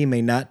 and that he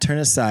may not turn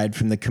aside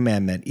from the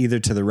commandment either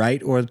to the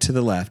right or to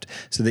the left,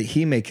 so that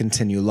he may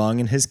continue long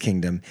in his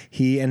kingdom,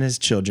 he and his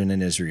children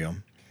in Israel.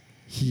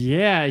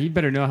 Yeah, you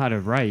better know how to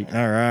write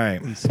All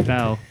right. and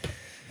spell.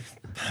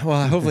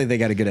 Well, hopefully they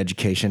got a good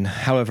education.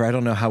 However, I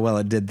don't know how well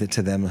it did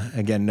to them.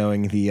 Again,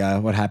 knowing the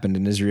what happened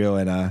in Israel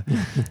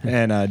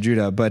and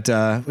Judah, but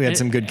we had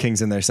some good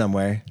kings in there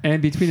somewhere.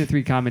 And between the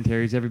three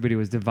commentaries, everybody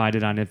was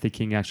divided on if the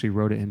king actually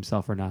wrote it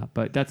himself or not.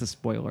 But that's a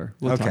spoiler.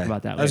 We'll talk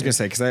about that later. I was gonna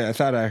say because I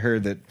thought I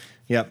heard that.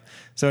 Yep.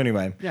 So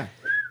anyway, Yeah.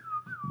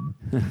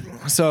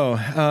 so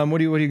what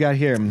do you got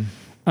here?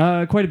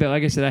 Quite a bit.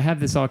 Like I said, I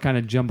have this all kind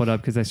of jumbled up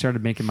because I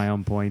started making my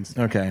own points.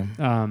 Okay.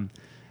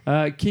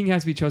 King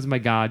has to be chosen by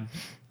God,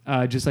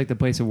 just like the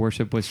place of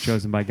worship was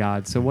chosen by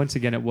God. So once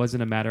again, it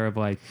wasn't a matter of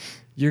like,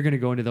 you're going to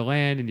go into the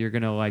land and you're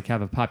going to like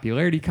have a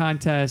popularity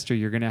contest or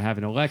you're going to have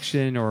an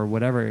election or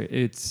whatever.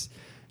 It's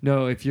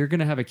no, if you're going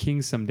to have a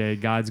king someday,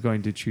 God's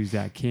going to choose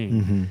that king.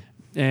 Mm-hmm.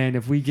 And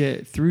if we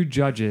get through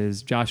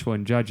Judges, Joshua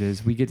and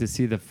Judges, we get to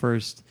see the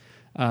first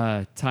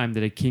time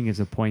that a king is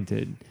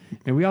appointed.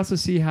 And we also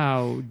see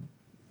how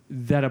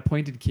that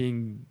appointed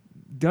king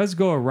does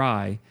go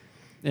awry,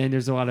 and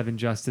there's a lot of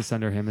injustice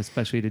under him,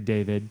 especially to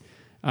David.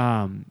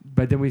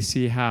 But then we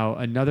see how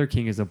another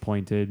king is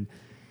appointed,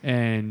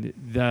 and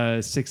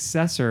the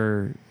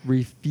successor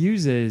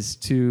refuses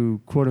to,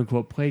 quote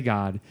unquote, play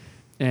God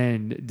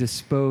and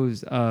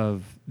dispose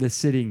of the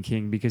sitting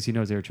king because he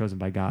knows they were chosen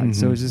by God. Mm-hmm.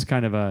 So it's just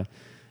kind of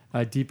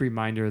a deep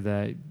reminder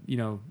that, you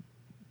know,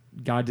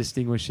 God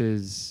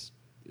distinguishes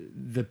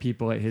the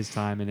people at his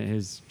time and at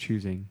his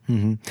choosing.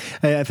 Mm-hmm.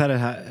 I thought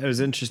it was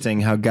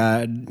interesting how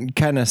God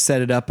kind of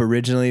set it up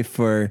originally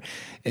for,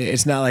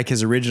 it's not like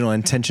his original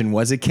intention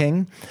was a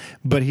king,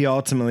 but he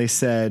ultimately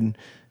said,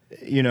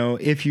 you know,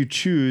 if you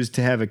choose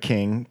to have a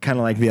king, kind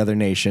of like the other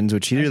nations,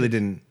 which he really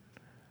didn't.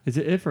 Is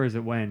it if or is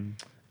it when?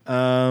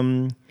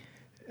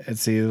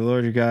 Let's see, the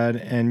Lord your God,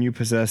 and you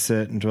possess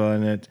it and dwell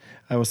in it.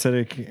 I will set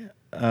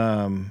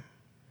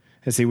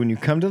let's see, when you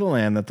come to the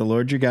land that the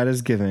Lord your God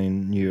has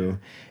given you,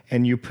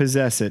 and you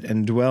possess it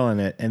and dwell in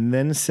it, and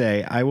then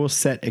say, I will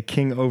set a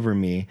king over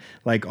me,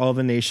 like all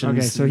the nations.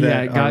 Okay, so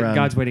that yeah, are,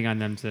 God's waiting on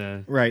them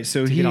to right.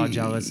 So get all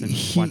jealous and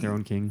want their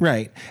own king.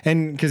 Right,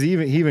 and because he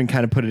even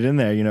kind of put it in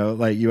there, you know,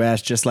 like you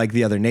asked, just like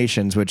the other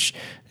nations, which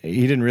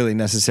he didn't really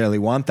necessarily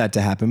want that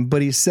to happen,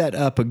 but he set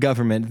up a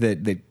government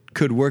that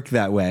could work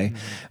that way.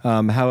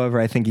 Mm-hmm. However,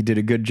 I think he did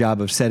a good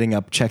job of setting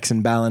up checks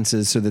and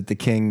balances so that the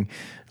king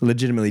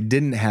legitimately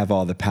didn't have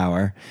all the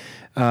power.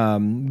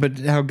 But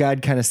how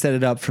God kind of set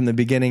it up from the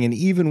beginning, and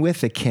even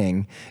with the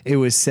king, it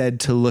was said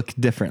to look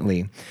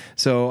differently.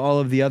 So all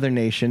of the other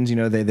nations,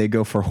 they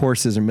go for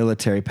horses or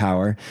military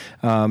power.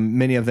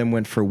 Many of them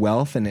went for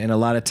wealth, and a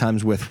lot of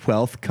times with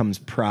wealth comes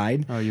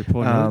pride. Oh, you're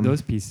pulling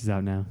those pieces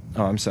out now.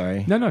 Oh, I'm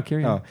sorry. No,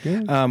 carry on.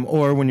 Carry on.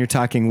 Or when you're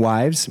talking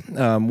wives,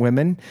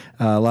 women,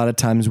 a lot of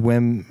times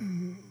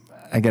women,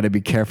 I got to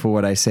be careful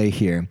what I say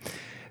here.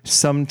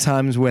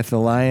 Sometimes with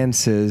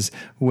alliances,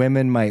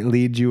 women might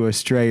lead you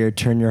astray or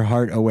turn your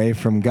heart away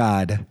from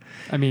God.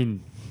 I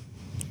mean,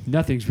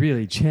 nothing's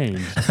really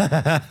changed.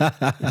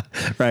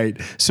 Right.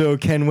 So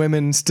can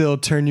women still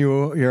turn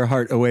your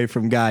heart away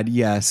from God?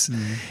 Yes.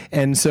 Mm-hmm.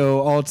 And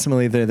so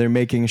ultimately they're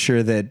making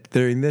sure that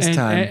during this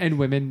time. And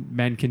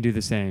men can do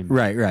the same.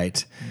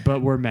 Right.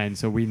 But we're men,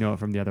 so we know it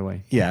from the other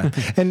way. Yeah.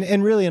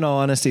 and really, in all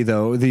honesty,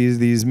 though,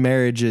 these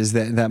marriages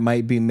that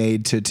might be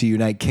made to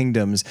unite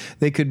kingdoms,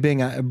 they could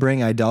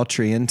bring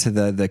idolatry into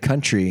the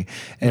country.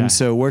 And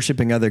so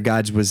worshiping other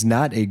gods was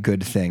not a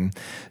good thing.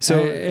 So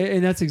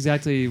and that's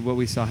exactly what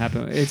we saw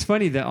happen. It's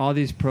funny that all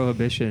these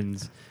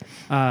prohibitions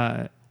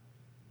are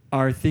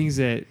things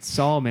that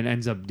Solomon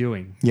ends up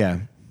doing.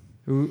 Yeah.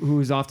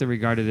 Who's often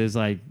regarded as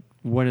like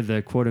one of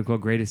the quote unquote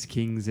greatest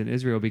kings in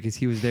Israel because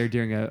he was there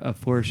during a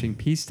flourishing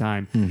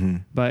peacetime. Mm-hmm.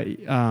 But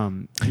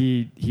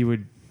he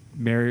would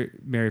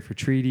marry for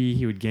treaty.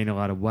 He would gain a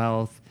lot of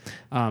wealth.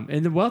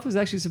 And the wealth was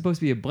actually supposed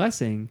to be a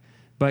blessing,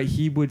 but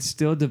he would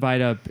still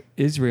divide up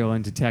Israel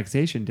into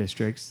taxation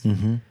districts,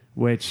 mm-hmm.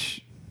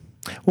 which...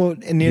 Well,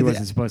 he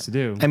wasn't supposed to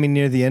do. I mean,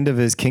 near the end of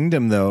his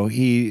kingdom, though,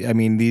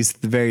 these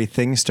very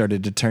things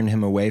started to turn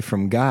him away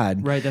from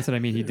God. Right, that's what I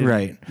mean. He did.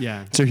 Right.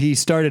 Yeah. So he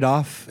started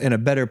off in a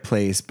better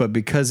place, but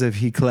because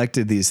he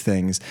collected these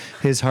things,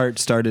 his heart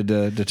started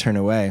to turn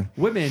away.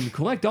 Women,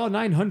 collect all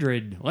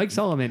 900, like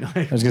Solomon.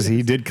 I was going to say,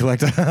 he did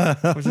collect.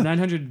 Was it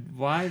 900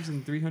 wives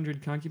and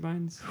 300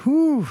 concubines?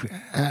 Whew,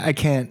 I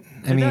can't.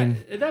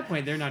 At that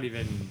point, they're not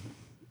even...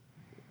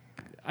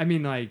 I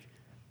mean, like,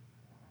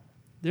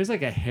 there's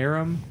like a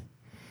harem...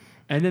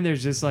 And then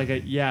there's just like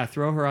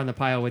throw her on the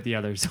pile with the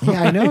others.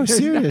 Yeah, I know,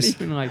 serious.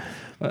 Not even like,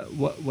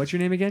 what's your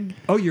name again?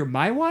 Oh, you're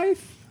my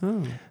wife?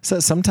 Oh.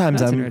 So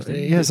sometimes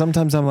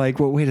I'm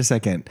like, well, wait a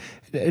second.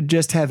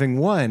 Just having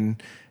one,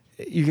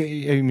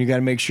 you got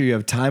to make sure you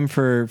have time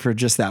for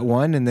just that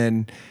one. And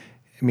then,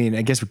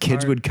 I guess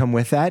kids would come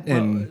with that.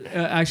 And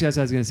actually, that's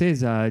what I was going to say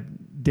is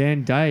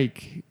Dan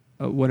Dyke,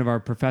 one of our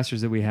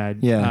professors that we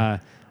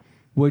had,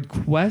 would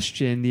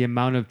question the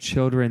amount of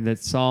children that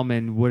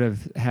Solomon would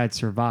have had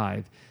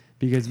survive.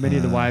 Because many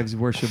of the wives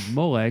worshipped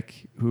Molech,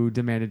 who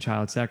demanded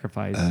child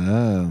sacrifice,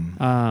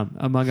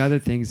 among other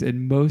things.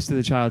 And most of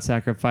the child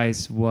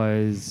sacrifice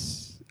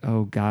was,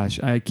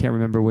 I can't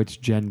remember which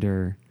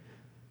gender.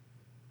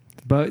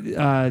 But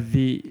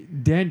the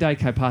Dan Dyke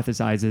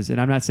hypothesizes,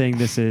 and I'm not saying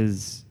this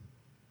is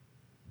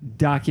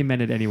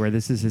documented anywhere.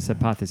 This is his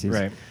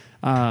hypothesis.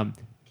 Right.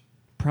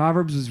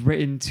 Proverbs was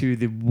written to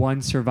the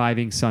one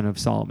surviving son of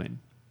Solomon,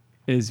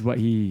 is what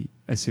he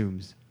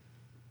assumes.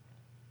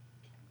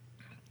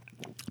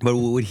 But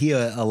would he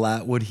have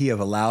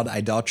allowed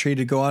idolatry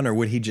to go on, or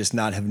would he just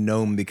not have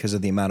known because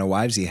of the amount of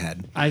wives he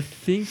had? I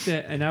think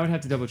that, and I would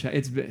have to double check.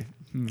 It's been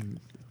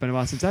a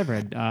while since I've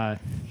read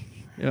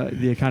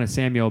the account of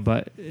Samuel,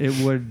 but it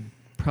would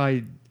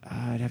probably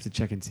I'd have to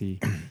check and see.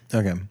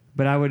 Okay.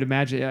 But I would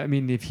imagine. I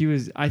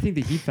think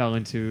that he fell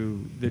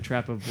into the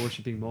trap of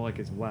worshiping Molech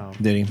as well.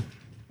 Did he?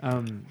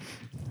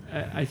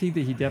 I think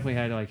that he definitely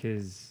had like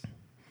his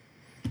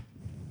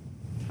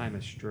time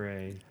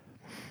astray.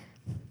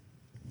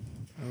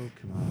 Oh,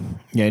 come on.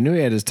 Yeah, I knew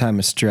he had his time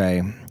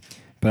astray,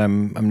 but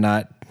I'm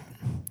not.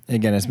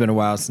 Again, it's been a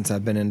while since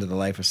I've been into the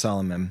life of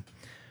Solomon.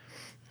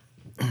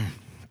 Let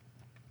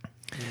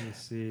me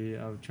see.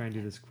 I'll try and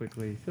do this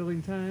quickly.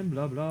 Filling time,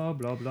 blah, blah,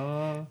 blah,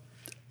 blah.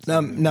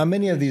 Now,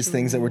 many of these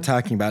things that we're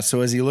talking about,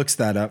 so as he looks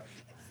that up,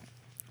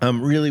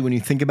 really, when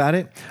you think about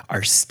it,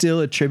 are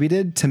still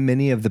attributed to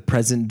many of the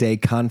present day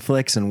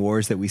conflicts and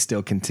wars that we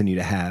still continue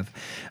to have.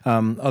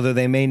 Although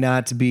they may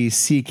not be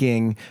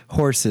seeking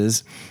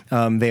horses,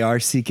 they are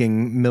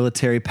seeking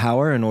military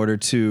power in order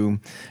to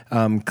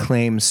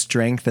claim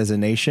strength as a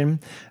nation,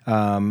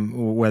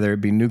 whether it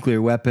be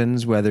nuclear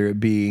weapons, whether it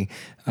be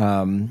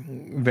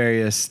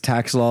various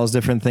tax laws,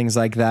 different things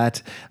like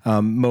that.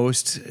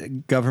 Most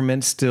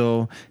governments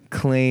still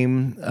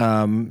claim,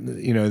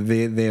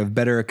 they have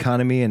better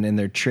economy and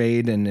their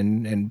trade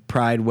and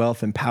pride,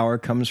 wealth, and power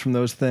comes from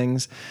those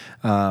things.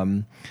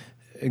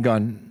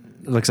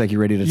 Looks like you're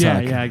ready to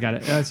talk. Yeah, I got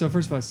it. So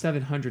first of all,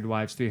 700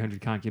 wives,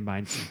 300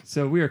 concubines.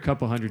 So we are a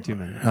couple hundred too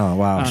many. Oh,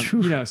 wow.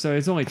 So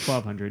it's only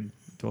 1,200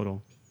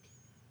 total.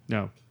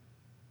 No.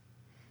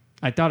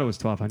 I thought it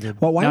was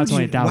 1,200. Well,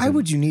 why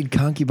would you need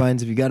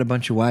concubines if you got a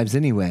bunch of wives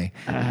anyway?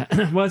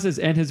 Well, it says,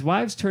 and his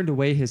wives turned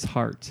away his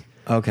heart.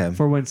 Okay.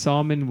 For when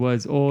Solomon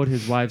was old,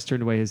 his wives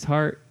turned away his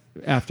heart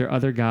after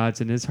other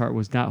gods, and his heart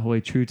was not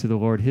wholly true to the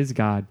Lord his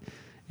God,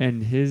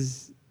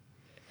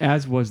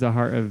 as was the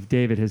heart of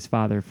David his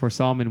father. For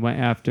Solomon went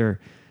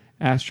after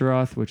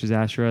Ashtaroth, which is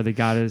Asherah, the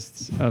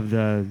goddess of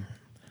the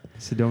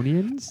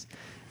Sidonians,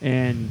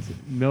 and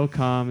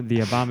Milcom, the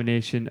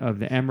abomination of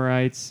the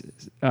Amorites,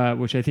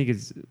 which I think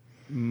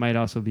might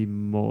also be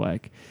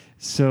Molech.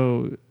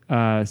 So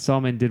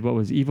Solomon did what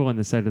was evil in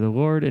the sight of the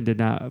Lord, and did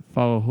not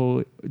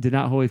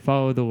wholly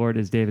follow the Lord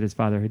as David his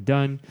father had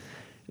done.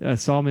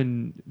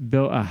 Solomon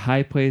built a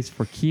high place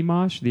for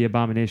Chemosh, the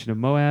abomination of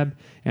Moab,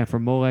 and for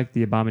Molech,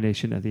 the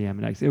abomination of the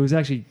Ammonites. It was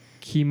actually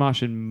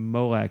Chemosh and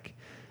Molech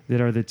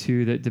that are the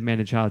two that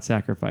demanded child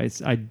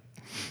sacrifice.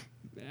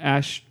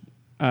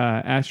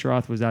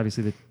 Ashtaroth was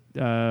obviously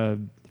the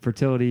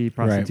fertility,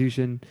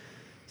 prostitution. Right.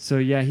 So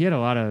yeah, he had a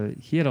lot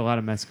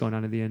of mess going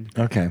on at the end.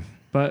 Okay.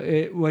 But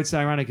what's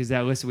ironic is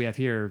that list that we have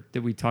here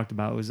that we talked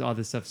about was all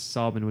the stuff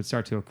Solomon would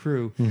start to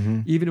accrue,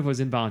 even if it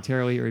was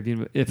involuntarily or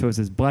even if it was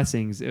his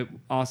blessings. It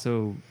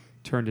also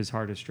turned his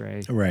heart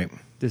astray, right?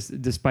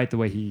 Despite the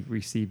way he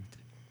received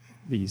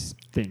these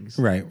things,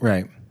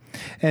 right.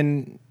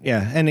 And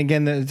yeah, and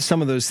again,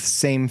 some of those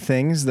same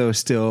things, though,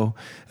 still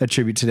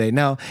attribute today.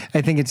 Now,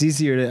 I think it's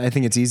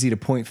easy to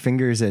point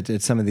fingers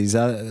at some of these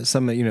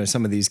some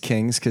of these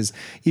kings, because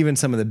even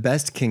some of the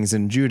best kings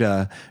in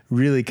Judah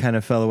really kind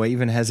of fell away.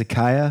 Even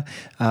Hezekiah,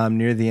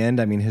 near the end,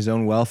 I mean, his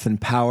own wealth and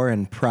power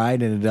and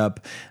pride ended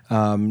up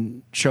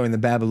showing the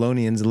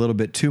Babylonians a little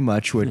bit too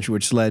much,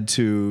 which led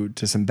to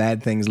some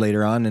bad things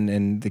later on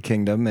in the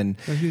kingdom. And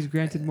so he was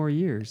granted more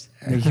years.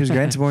 He was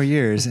granted more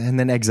years, and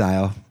then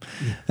exile.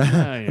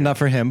 Yeah. Not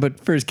for him, but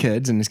for his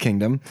kids and his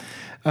kingdom.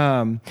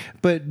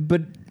 But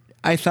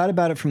I thought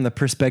about it from the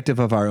perspective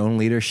of our own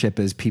leadership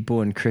as people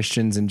and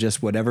Christians and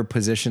just whatever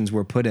positions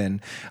we're put in.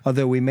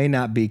 Although we may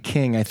not be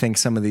king, I think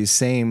some of these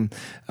same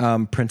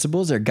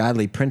principles are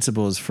godly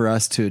principles for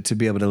us to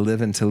be able to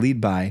live and to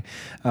lead by.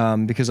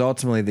 Because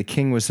ultimately the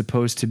king was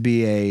supposed to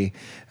be a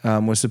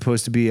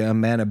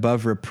man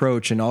above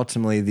reproach, and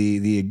ultimately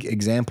the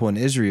example in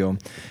Israel.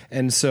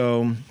 And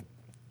so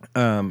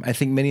I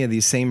think many of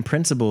these same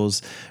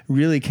principles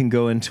really can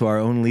go into our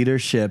own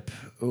leadership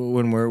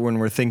when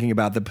we're thinking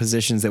about the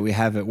positions that we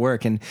have at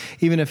work. And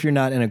even if you're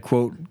not in a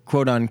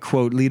quote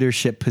unquote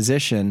leadership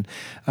position,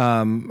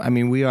 I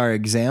mean, we are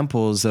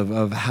examples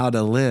of how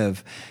to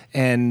live.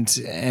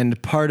 And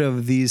part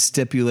of these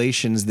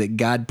stipulations that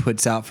God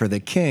puts out for the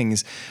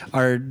kings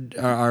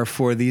are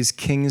for these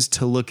kings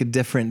to look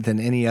different than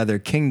any other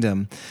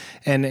kingdom.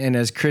 And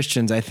as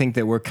Christians, I think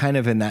that we're kind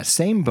of in that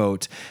same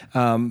boat.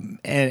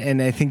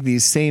 And I think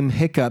these same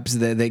hiccups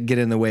that get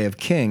in the way of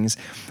kings,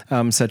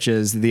 such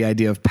as the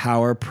idea of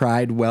power,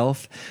 pride,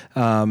 wealth,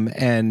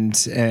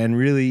 and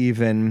really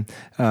even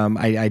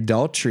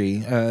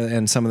idolatry,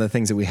 and some of the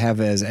things that we have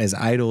as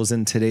idols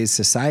in today's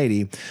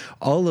society,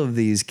 all of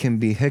these can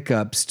be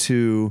hiccups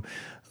to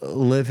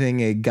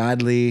living a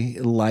godly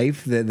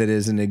life that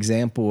is an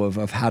example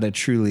of how to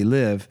truly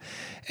live.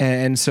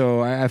 And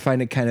so I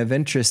find it kind of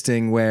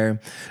interesting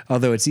where,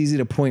 although it's easy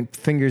to point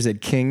fingers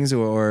at kings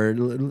or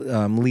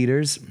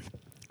leaders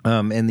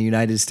in the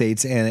United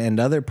States and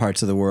other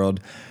parts of the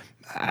world,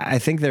 I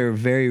think they're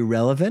very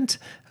relevant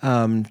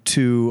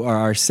to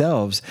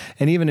ourselves.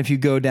 And even if you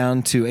go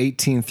down to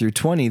 18 through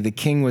 20, the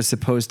king was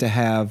supposed to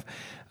have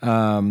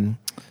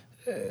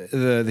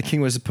the king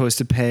was supposed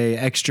to pay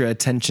extra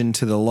attention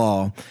to the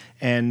law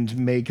and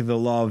make the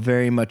law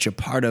very much a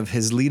part of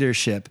his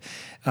leadership.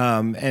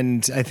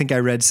 And I think I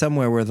read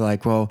somewhere where they're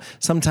like, well,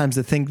 sometimes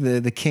they think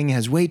the king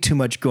has way too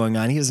much going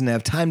on. He doesn't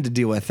have time to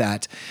deal with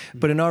that.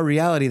 But in all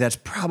reality, that's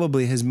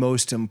probably his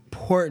most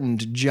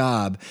important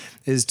job,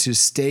 is to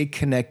stay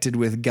connected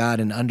with God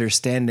and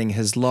understanding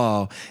his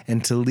law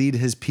and to lead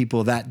his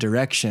people that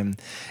direction.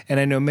 And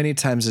I know many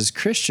times as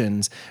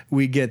Christians,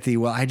 we get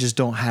I just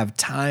don't have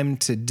time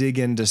to dig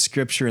into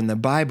scripture in the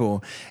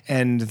Bible.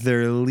 And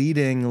they're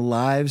leading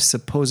lives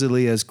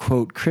supposedly as,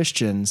 quote,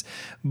 Christians,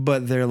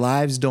 but their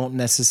lives don't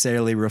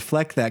necessarily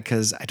reflect that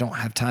because I don't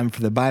have time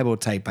for the Bible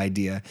type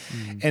idea.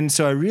 And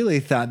so I really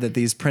thought that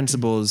these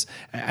principles,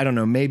 I don't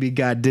know, maybe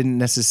God didn't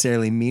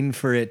necessarily mean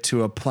for it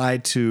to apply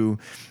to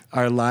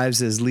our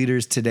lives as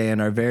leaders today in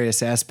our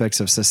various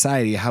aspects of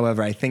society.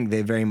 However, I think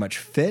they very much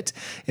fit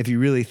if you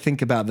really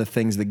think about the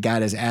things that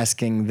God is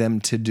asking them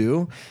to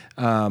do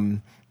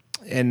in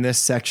this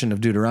section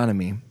of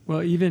Deuteronomy.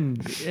 Well,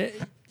 even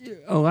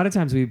a lot of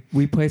times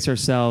we place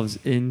ourselves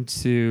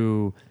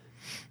into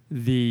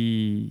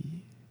we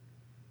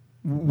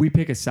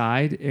pick a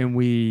side and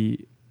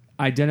we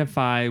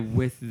identify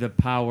with the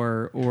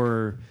power,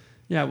 or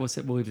we'll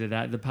leave it at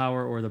that, the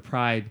power or the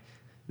pride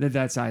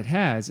that side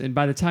has. And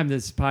by the time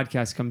this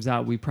podcast comes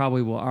out, we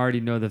probably will already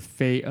know the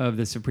fate of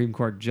the Supreme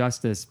Court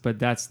justice, but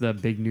that's the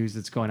big news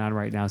that's going on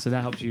right now. So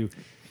that helps you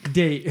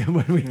date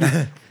when we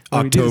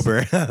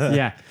October.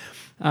 Yeah.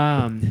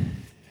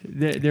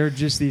 There are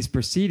just these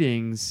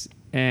proceedings,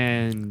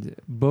 and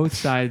both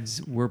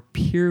sides were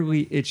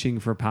purely itching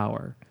for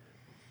power.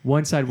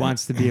 One side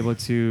wants to be able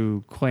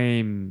to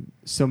claim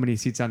so many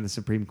seats on the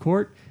Supreme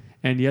Court,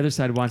 and the other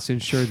side wants to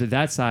ensure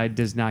that side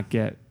does not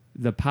get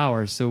the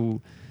power.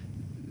 So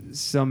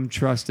some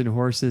trust in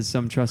horses,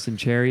 some trust in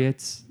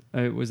chariots.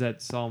 Was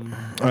that Psalm?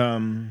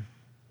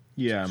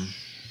 Yeah.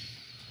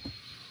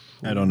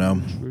 I don't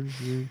know.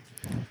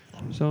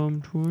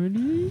 Psalm 20.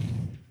 You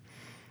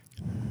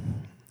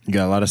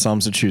got a lot of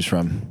Psalms to choose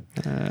from.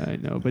 I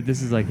know, but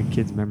this is like a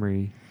kid's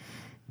memory.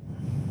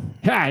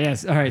 Ah,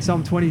 yes. All right.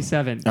 Psalm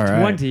 27, All right.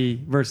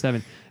 20, verse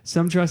 7.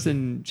 Some trust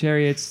in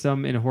chariots,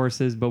 some in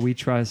horses, but we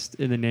trust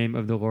in the name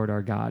of the Lord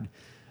our God.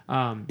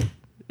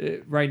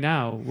 Right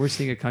now, we're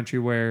seeing a country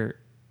where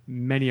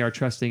many are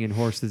trusting in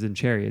horses and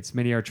chariots.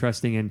 Many are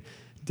trusting in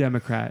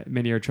Democrat.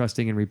 Many are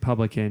trusting in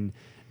Republican.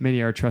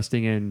 Many are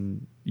trusting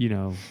in,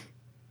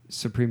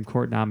 Supreme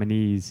Court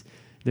nominees.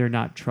 They're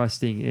not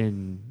trusting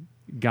in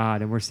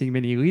God. And we're seeing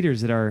many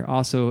leaders that are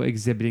also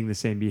exhibiting the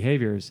same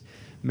behaviors.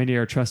 Many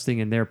are trusting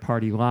in their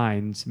party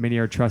lines. Many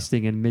are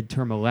trusting in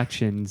midterm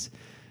elections,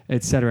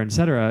 et cetera, et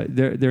cetera.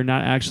 They're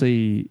not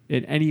actually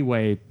in any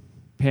way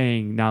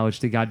paying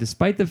knowledge to God,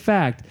 despite the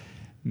fact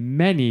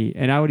many,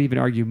 and I would even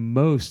argue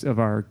most of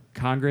our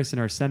Congress and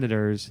our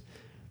senators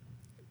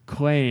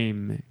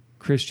claim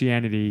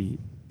Christianity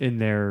in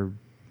their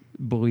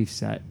belief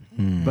set,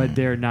 but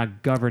they're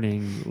not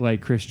governing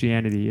like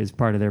Christianity is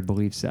part of their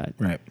belief set.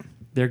 Right.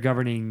 They're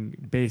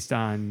governing based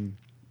on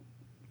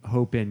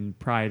hope and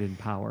pride and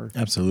power.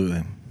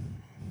 Absolutely.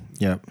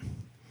 Yep.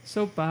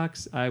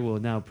 Soapbox. I will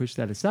now push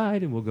that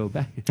aside and we'll go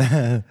back.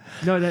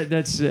 No,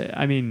 that's.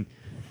 I mean,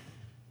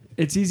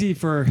 it's easy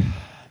for.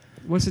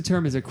 What's the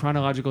term? Is it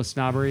chronological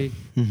snobbery?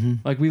 Mm-hmm.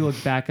 Like we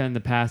look back on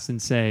the past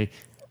and say,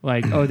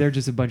 like, oh, they're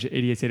just a bunch of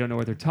idiots. They don't know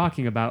what they're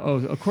talking about. Oh,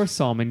 of course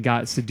Solomon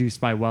got seduced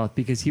by wealth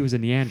because he was a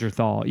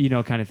Neanderthal,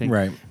 kind of thing.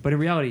 Right. But in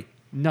reality,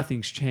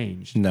 nothing's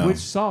changed. No. Which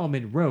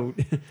Solomon wrote.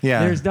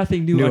 Yeah. There's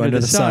nothing new under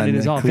the sun. It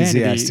is all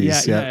vanity.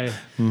 Ecclesiastes, Yeah.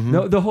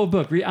 Mm-hmm. The whole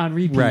book on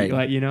repeat.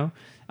 Right.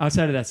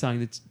 Outside of that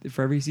song, that's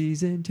for every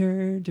season,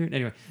 turn.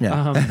 Anyway,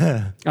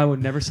 Yeah. I will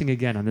never sing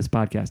again on this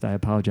podcast. I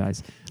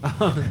apologize.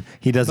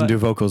 He doesn't do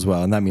vocals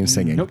well, and that means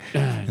singing. Nope.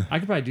 I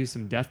could probably do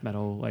some death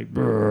metal, like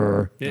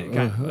brr.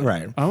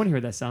 Right. I want to hear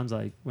what that sounds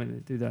like when they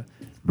do the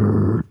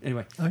brr.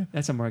 Anyway,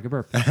 that sounds more like a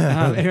burp.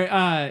 Anyway,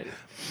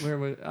 where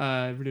was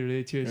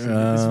this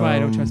is why I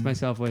don't trust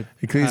myself with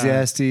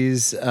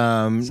Ecclesiastes,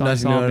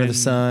 nothing new under the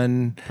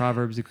sun,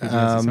 Proverbs,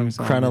 Ecclesiastes,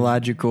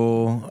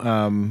 chronological.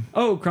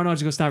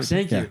 Chronological snobbery.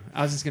 Thank Yeah. you.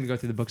 I was just going to go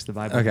through the books of the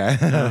Bible.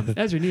 Okay.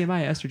 Ezra,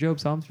 Nehemiah, Esther, Job,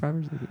 Psalms,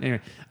 Proverbs.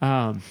 Anyway,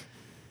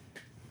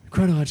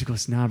 chronological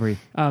snobbery.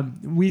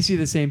 We see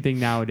the same thing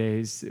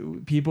nowadays.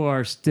 People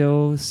are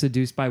still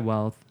seduced by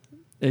wealth.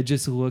 It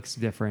just looks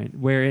different.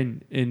 Where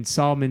in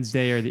Solomon's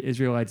day or the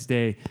Israelites'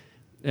 day,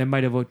 it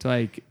might have looked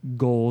like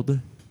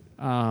gold.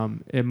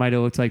 It might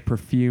have looked like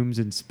perfumes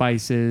and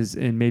spices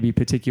and maybe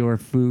particular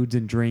foods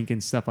and drink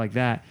and stuff like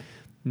that.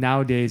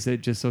 Nowadays,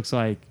 it just looks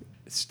like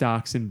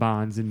stocks and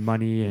bonds and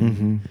money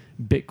and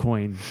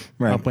Bitcoin.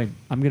 Right.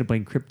 I'm going to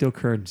blame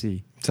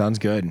cryptocurrency. Sounds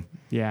good.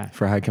 Yeah.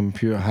 For high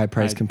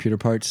priced computer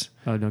parts.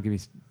 Oh, don't give me.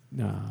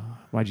 No.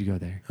 Why'd you go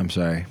there? I'm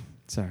sorry.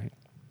 Sorry.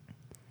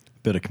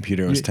 Build a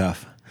computer was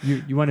tough.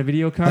 You want a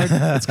video card?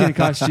 It's going to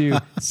cost you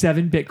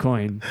 7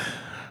 Bitcoin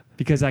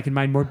because I can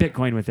mine more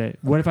Bitcoin with it.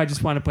 What if I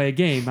just want to play a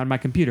game on my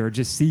computer or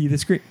just see the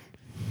screen?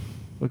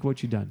 Look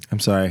what you've done. I'm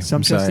sorry.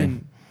 Some trust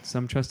in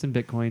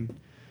Bitcoin,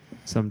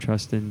 some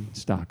trust in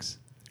stocks.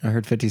 I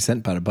heard 50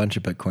 Cent bought a bunch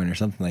of Bitcoin or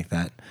something like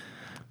that.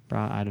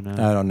 Bro, I don't know.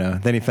 I don't know.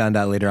 Then he found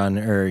out later on,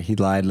 or he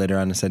lied later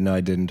on and said, no,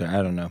 I didn't. Or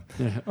I don't know.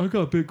 Yeah, I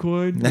got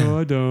Bitcoin. No,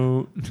 I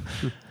don't.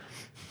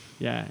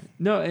 Yeah.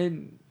 No,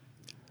 and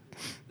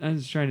I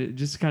was trying to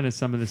just kind of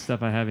some of the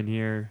stuff I have in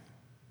here.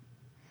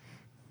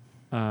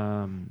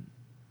 Kind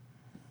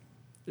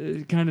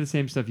of the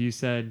same stuff you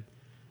said.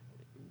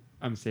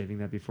 I'm saving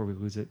that before we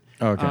lose it.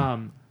 Oh, okay.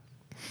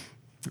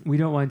 We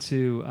don't want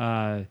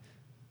to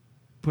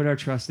put our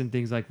trust in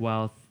things like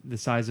wealth, the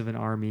size of an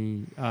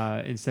army.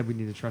 Instead, we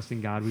need to trust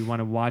in God. We want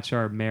to watch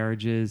our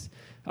marriages.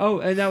 Oh,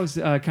 and that was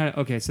kind of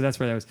okay. So that's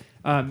where that was.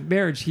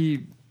 Marriage.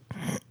 He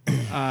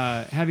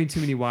having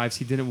too many wives.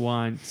 He didn't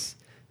want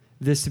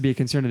this to be a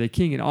concern of the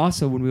king. And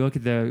also, when we look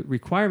at the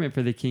requirement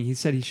for the king, he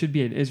said he should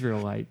be an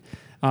Israelite.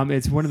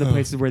 It's one of the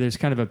places where there's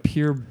kind of a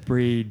pure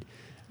breed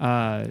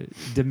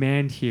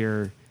demand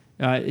here.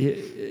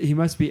 He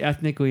must be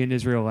ethnically an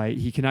Israelite.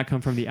 He cannot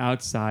come from the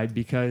outside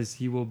because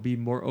he will be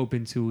more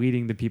open to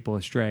leading the people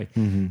astray.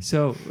 Mm-hmm.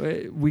 So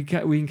we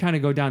can kind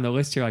of go down the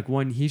list here. Like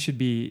one, he should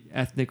be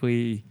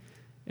ethnically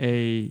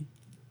a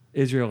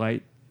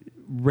Israelite,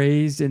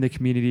 raised in the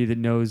community that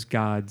knows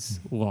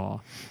God's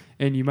law.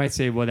 And you might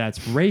say, well, that's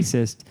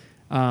racist.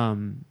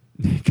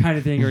 Kind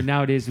of thing, or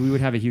nowadays we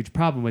would have a huge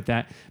problem with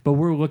that. But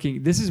we're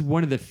looking, this is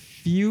one of the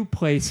few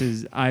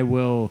places I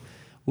will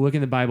look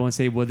in the Bible and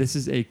say, well, this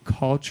is a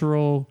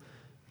cultural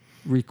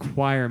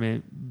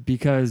requirement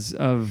because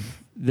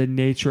of the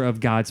nature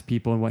of God's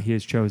people and what he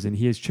has chosen.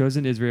 He has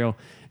chosen Israel.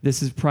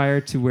 This is prior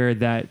to where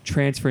that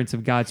transference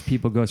of God's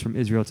people goes from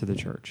Israel to the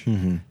church.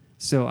 Mm-hmm.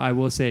 So I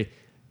will say,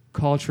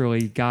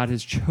 culturally, God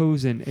has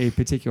chosen a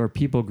particular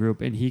people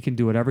group, and he can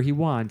do whatever he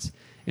wants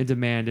and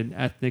demand an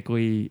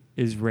ethnically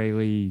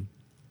Israeli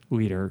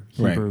leader,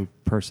 Hebrew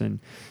person.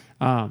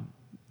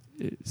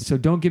 So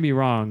don't get me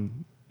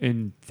wrong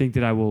and think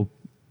that I will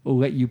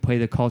let you play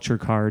the culture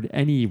card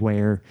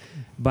anywhere,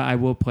 but I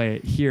will play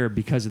it here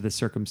because of the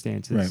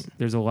circumstances. Right.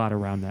 There's a lot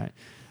around that.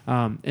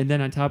 And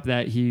then on top of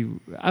that,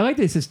 I like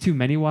that it says too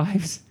many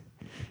wives.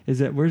 What's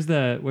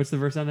the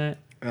verse on that?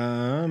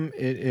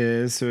 It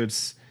is, so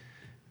it's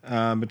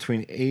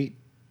between 8.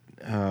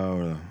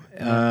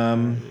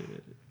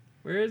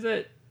 Where is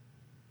it?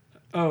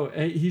 Oh,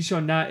 he shall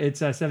not. It's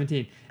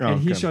 17, Oh,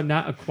 and he okay. shall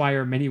not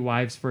acquire many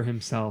wives for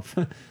himself.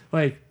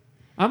 Like,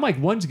 I'm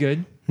like, one's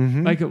good.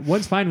 Mhm. Like,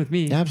 one's fine with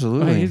me.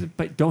 Absolutely.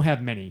 But don't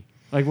have many.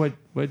 Like,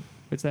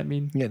 what's that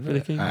mean Yeah, for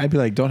the king? I'd be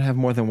like, don't have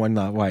more than one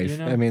wife. You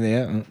know? I mean,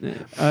 yeah,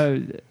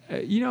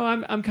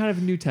 I'm kind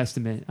of New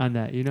Testament on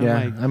that. You know,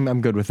 yeah, like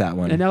I'm good with that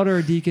one. an elder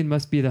or deacon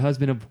must be the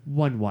husband of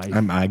one wife.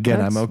 I'm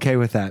That's okay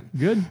with that.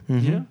 good.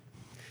 Mhm. You know,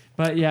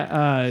 but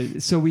yeah.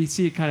 So we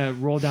see it kind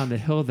of roll down the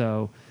hill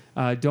though.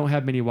 Don't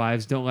have many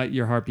wives. Don't let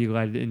your heart be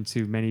led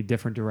into many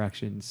different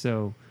directions.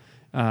 So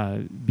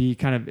be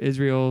kind of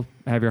Israel.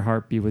 Have your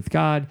heart be with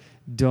God.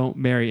 Don't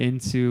marry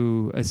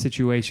into a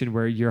situation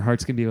where your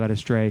heart's going to be led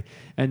astray.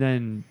 And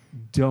then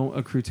don't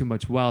accrue too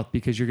much wealth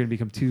because you're going to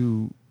become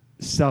too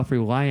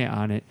self-reliant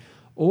on it.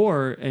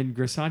 Or, and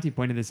Grisanti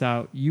pointed this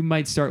out, you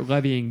might start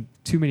levying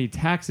too many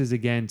taxes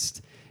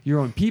against your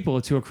own people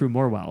to accrue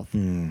more wealth.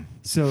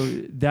 So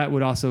that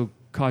would also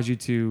cause you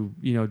to,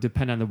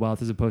 depend on the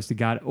wealth as opposed to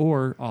God,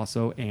 or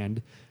also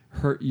and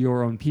hurt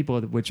your own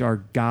people, which are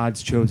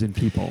God's chosen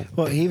people.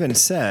 Well, he even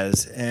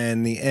says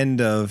in the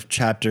end of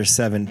chapter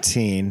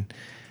 17,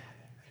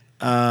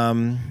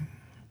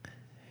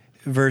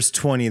 verse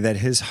 20, that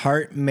his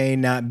heart may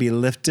not be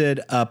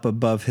lifted up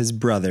above his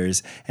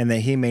brothers and that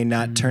he may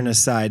not turn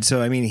aside.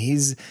 So, I mean,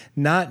 he's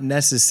not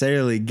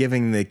necessarily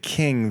giving the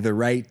king the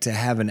right to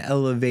have an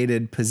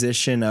elevated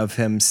position of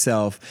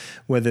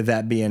himself, whether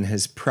that be in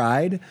his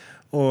pride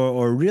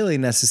or really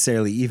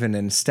necessarily even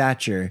in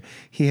stature.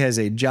 He has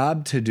a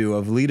job to do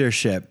of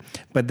leadership,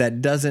 but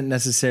that doesn't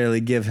necessarily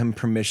give him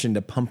permission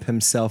to pump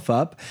himself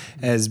up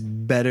as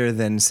better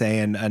than, say,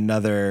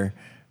 another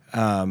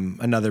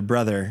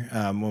brother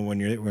when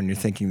you're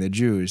thinking the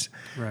Jews.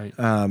 Right.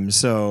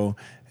 So,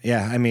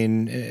 yeah, I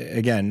mean,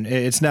 again,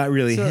 it's not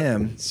really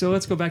him. So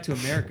let's go back to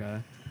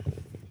America.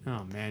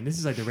 Oh, man, this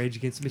is like the Rage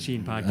Against the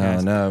Machine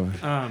podcast. Oh,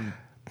 no.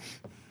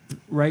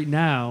 Right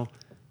now,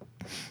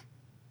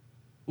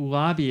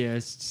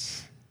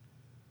 lobbyists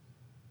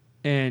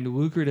and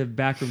lucrative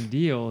backroom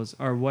deals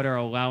are what are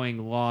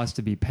allowing laws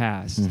to be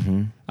passed.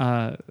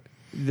 The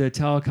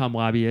telecom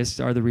lobbyists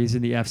are the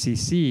reason the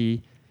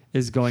FCC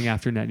is going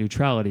after net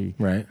neutrality.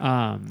 Right.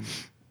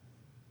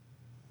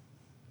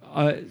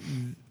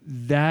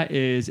 That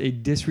is a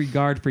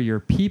disregard for your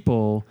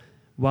people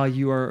while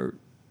you are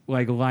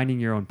like lining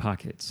your own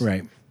pockets.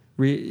 Right.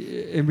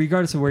 And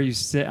regardless of where you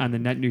sit on the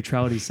net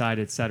neutrality side,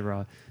 et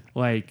cetera,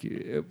 like,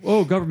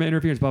 government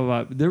interference, blah,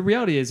 blah, blah. The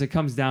reality is it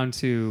comes down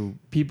to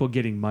people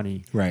getting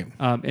money. Right.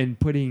 And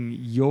putting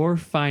your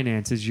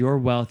finances, your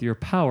wealth, your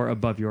power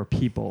above your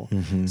people.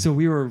 So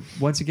we were,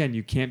 once again,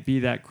 you can't be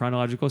that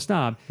chronological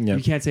snob. Yep.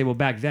 You can't say, well,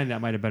 back then that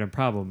might have been a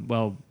problem.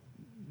 Well,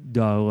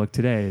 duh, look,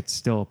 today it's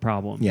still a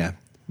problem. Yeah.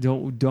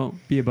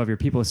 Don't be above your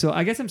people. So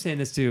I guess I'm saying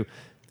this too.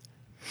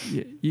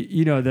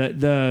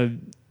 The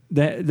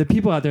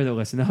people out there that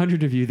listen, the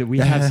 100 of you that we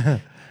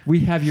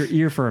have your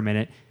ear for a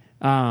minute.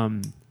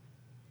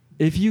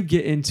 If you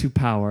get into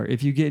power,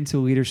 if you get into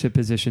leadership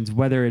positions,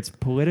 whether it's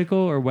political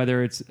or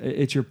whether it's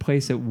your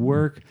place at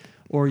work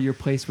or your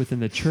place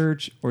within the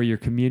church or your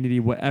community,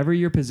 whatever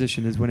your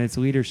position is when it's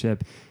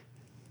leadership,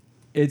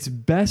 it's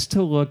best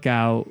to look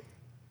out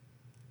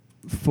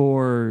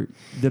for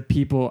the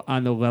people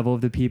on the level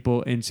of the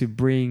people and to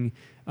bring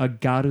a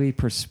godly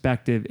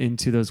perspective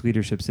into those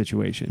leadership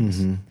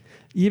situations.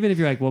 Even if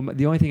you're like, well,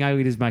 the only thing I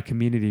lead is my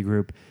community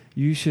group,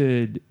 you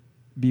should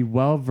be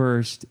well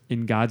versed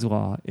in God's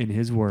law, in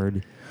his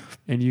word,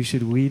 and you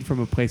should lead from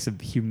a place of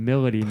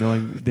humility,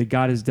 knowing that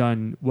God has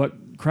done what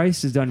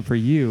Christ has done for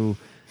you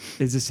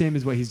is the same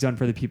as what he's done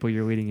for the people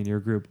you're leading in your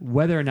group,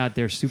 whether or not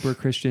they're super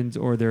Christians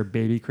or they're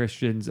baby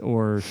Christians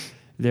or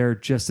they're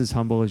just as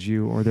humble as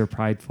you or they're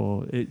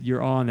prideful.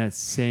 You're all on that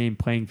same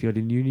playing field,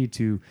 and you need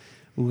to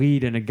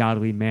lead in a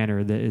godly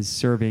manner that is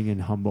serving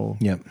and humble.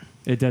 Yep.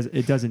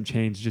 It doesn't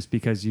change just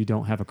because you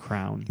don't have a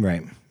crown.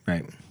 Right.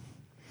 Right.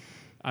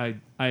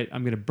 I'm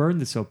going to burn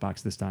the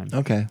soapbox this time.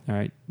 Okay. All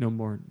right. No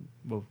more.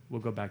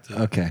 We'll go back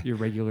to Okay. your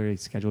regularly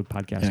scheduled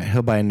podcast. Yeah,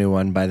 he'll buy a new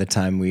one by the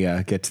time we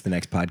get to the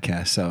next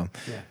podcast. So,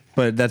 Yeah.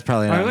 but that's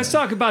probably All not. right. Let's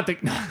talk about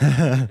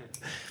the.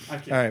 All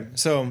right.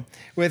 So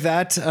with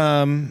that,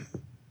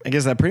 I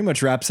guess that pretty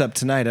much wraps up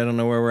tonight. I don't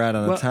know where we're at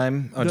on the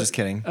time. Oh, just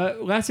kidding.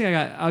 Last thing I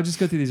got. I'll just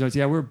go through these notes.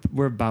 Yeah,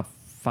 we're about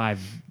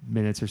 5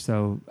 minutes or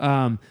so.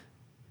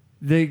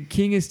 The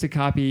king is to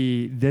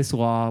copy this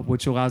law,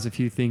 which allows a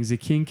few things. The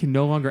king can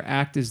no longer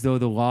act as though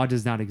the law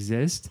does not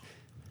exist,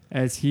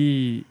 as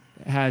he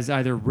has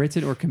either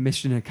written or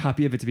commissioned a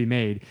copy of it to be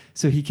made.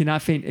 So he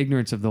cannot feign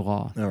ignorance of the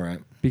law, All right.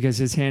 because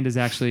his hand is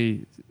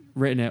actually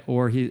written it,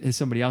 or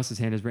somebody else's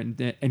hand has written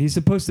it, and he's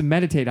supposed to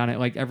meditate on it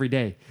like every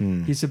day.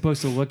 He's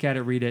supposed to look at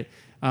it, read it.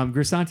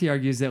 Grisanti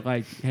argues that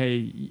like,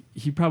 hey,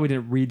 he probably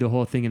didn't read the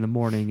whole thing in the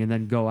morning and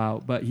then go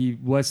out, but he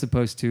was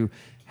supposed to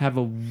have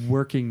a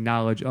working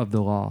knowledge of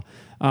the law.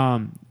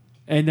 And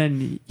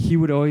then he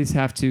would always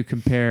have to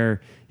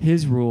compare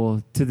his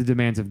rule to the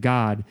demands of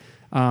God,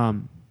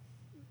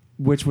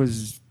 which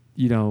was,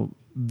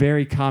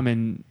 very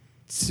common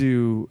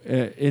to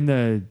in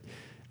the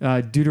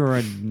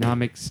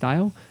Deuteronomic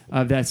style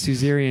of that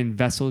Suzerain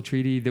Vessel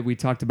Treaty that we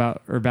talked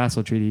about, or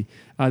Vassal Treaty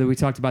that we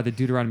talked about that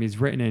Deuteronomy is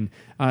written in.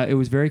 It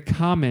was very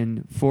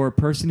common for a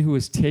person who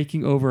was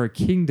taking over a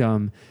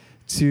kingdom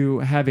to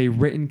have a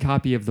written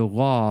copy of the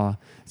law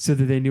so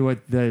that they knew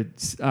what the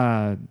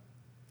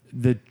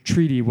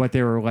treaty, what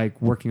they were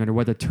like working under,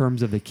 what the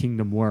terms of the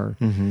kingdom were.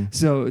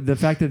 So the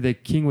fact that the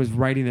king was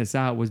writing this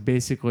out was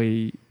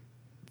basically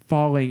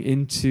falling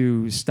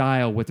into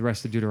style with the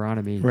rest of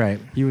Deuteronomy. Right.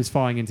 He was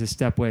falling into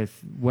step with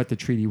what the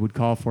treaty would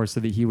call for so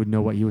that he would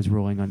know what he was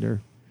ruling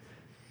under.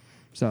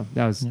 So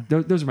that was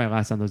those are my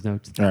last on those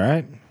notes. All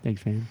right.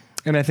 Thanks, fam.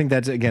 And I think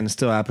that's, again,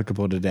 still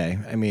applicable today.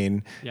 I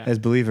mean, Yeah. as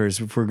believers,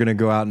 if we're going to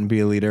go out and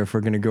be a leader, if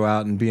we're going to go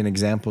out and be an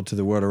example to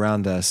the world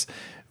around us,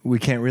 we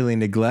can't really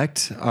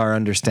neglect our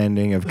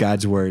understanding of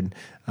God's word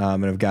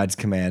and of God's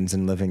commands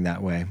and living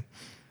that way.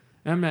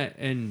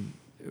 And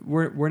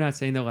we're not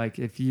saying that like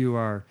if you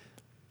are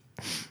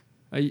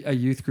a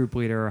youth group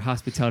leader or a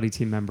hospitality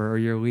team member, or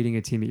you're leading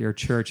a team at your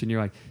church and you're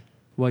like,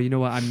 well, you know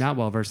what, I'm not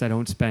well versed. I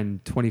don't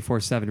spend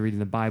 24/7 reading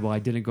the Bible. I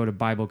didn't go to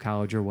Bible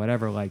college or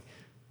whatever. Like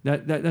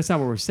that's not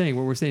what we're saying.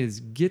 What we're saying is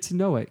get to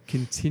know it,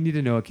 continue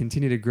to know it,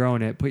 continue to grow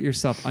in it, put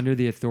yourself under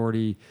the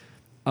authority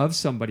of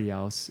somebody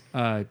else,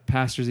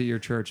 pastors at your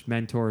church,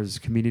 mentors,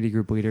 community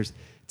group leaders,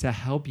 to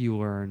help you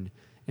learn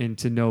and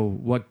to know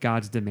what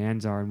God's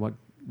demands are and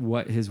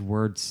what his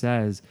word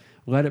says.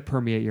 Let it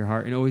permeate your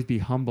heart, and always be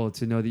humble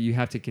to know that you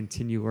have to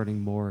continue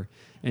learning more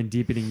and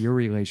deepening your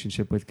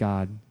relationship with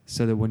God,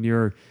 so that when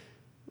you're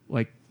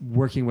like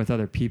working with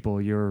other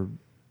people, you're,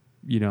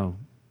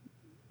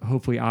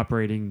 hopefully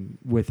operating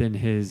within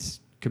his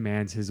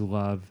commands, his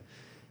love,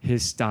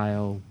 his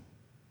style,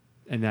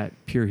 and that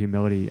pure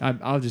humility.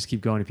 I'll just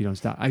keep going if you don't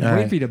stop. I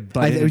wait for you to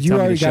butt in and You tell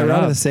me already to got shut rid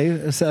up.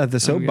 of the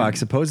soapbox,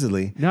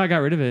 supposedly. No, I got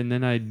rid of it, and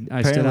then I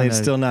Apparently stood on it's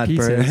the still not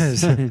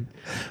pieces.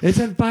 It's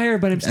on fire,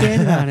 but I'm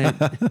standing on it.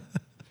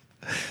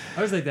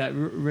 I was like that.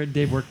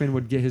 Dave Workman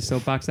would get his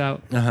soapbox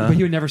out, but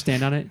he would never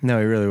stand on it. No,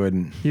 he really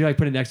wouldn't. He'd like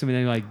put it next to him and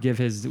then like give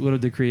his little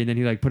decree, and then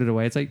he like put it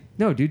away. It's like,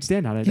 no, dude,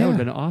 stand on it. Yeah. That would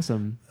have been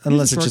awesome.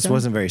 Unless He's it a just short guy.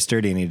 wasn't very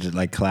sturdy and he just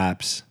like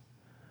collapse.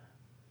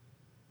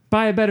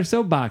 Buy a better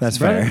soapbox. That's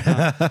brother.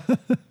 fair.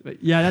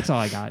 But yeah, that's all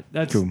I got.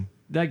 That's Cool.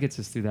 That gets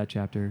us through that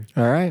chapter.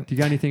 All right. Do you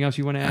got anything else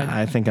you want to add?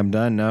 I think I'm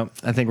done. No,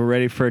 I think we're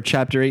ready for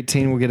chapter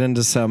 18. We'll get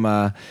into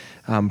some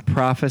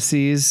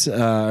prophecies,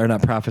 or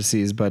not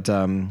prophecies, but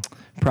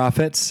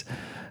prophets.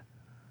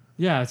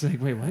 Yeah, it's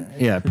like, wait, what?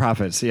 Yeah,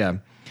 prophets. Yeah.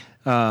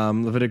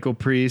 Levitical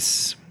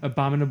priests.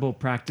 Abominable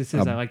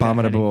practices. I like that.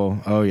 Abominable.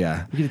 Oh, yeah.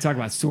 heading. We get to talk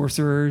about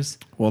sorcerers.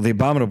 Well, the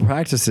abominable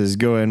practices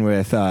go in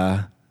with,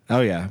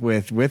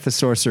 with the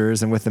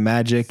sorcerers and with the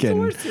magic.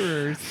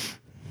 Sorcerers.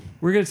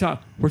 We're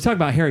talking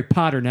about Harry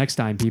Potter next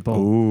time, people.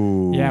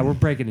 Ooh. Yeah, we're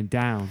breaking it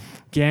down.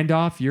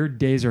 Gandalf, your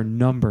days are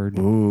numbered.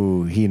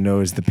 Ooh, he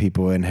knows the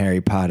people in Harry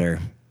Potter.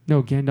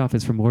 No, Gandalf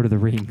is from Lord of the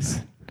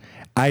Rings.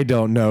 I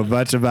don't know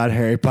much about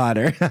Harry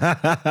Potter.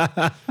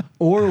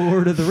 Or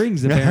Lord of the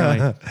Rings,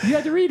 apparently. You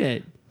had to read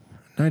it.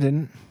 No, I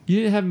didn't. You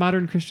didn't have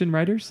modern Christian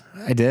writers?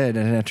 I did.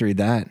 I didn't have to read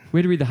that. We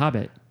had to read The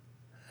Hobbit.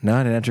 No, I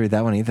didn't have to read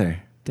that one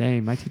either.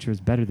 Dang, my teacher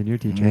was better than your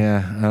teacher.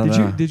 Yeah, I don't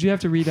know. Did you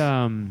have to read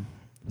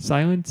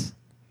Silence?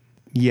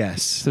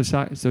 Yes. So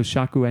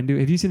Shaku Endu.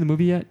 Have you seen the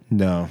movie yet?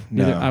 No.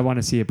 I want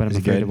to see it, but I'm Is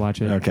it afraid good? to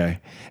watch it. Okay.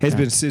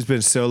 It's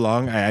been so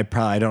long. I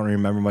probably don't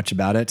remember much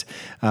about it.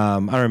 I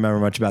don't remember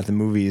much about the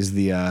movies.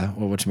 The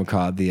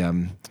whatchamacallit, the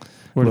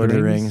Lord of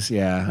the Rings.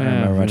 Yeah, I don't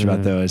remember much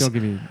about those. Don't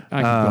give me.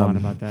 I can go on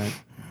about that.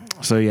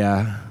 So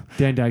yeah.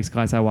 Dan Dyke's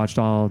class, I watched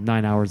all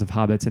 9 hours of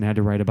Hobbits and had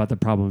to write about the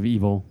problem of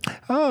evil.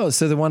 Oh,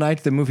 so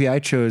the movie I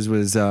chose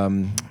was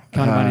Count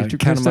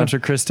of Monte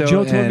Cristo.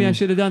 Jill told me I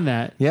should have done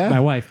that. Yeah? My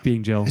wife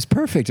being Jill. It's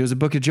perfect. It was a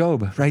book of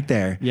Job right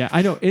there. Yeah,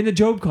 I know. In the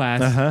Job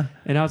class.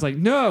 And I was like,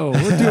 no,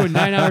 we're doing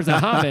 9 hours of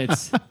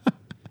Hobbits.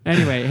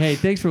 Anyway, hey,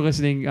 thanks for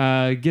listening.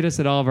 Get us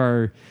at all of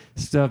our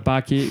stuff.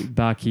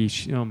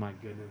 Bakish. Oh, my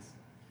goodness.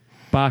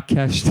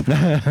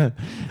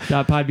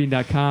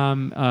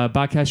 Bakesh.podbean.com.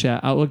 Bakesh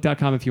at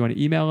outlook.com if you want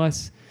to email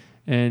us.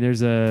 And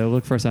there's a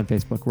look for us on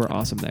Facebook. We're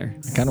awesome there.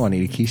 I kind of want to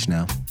eat a quiche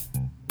now.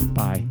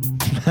 Bye.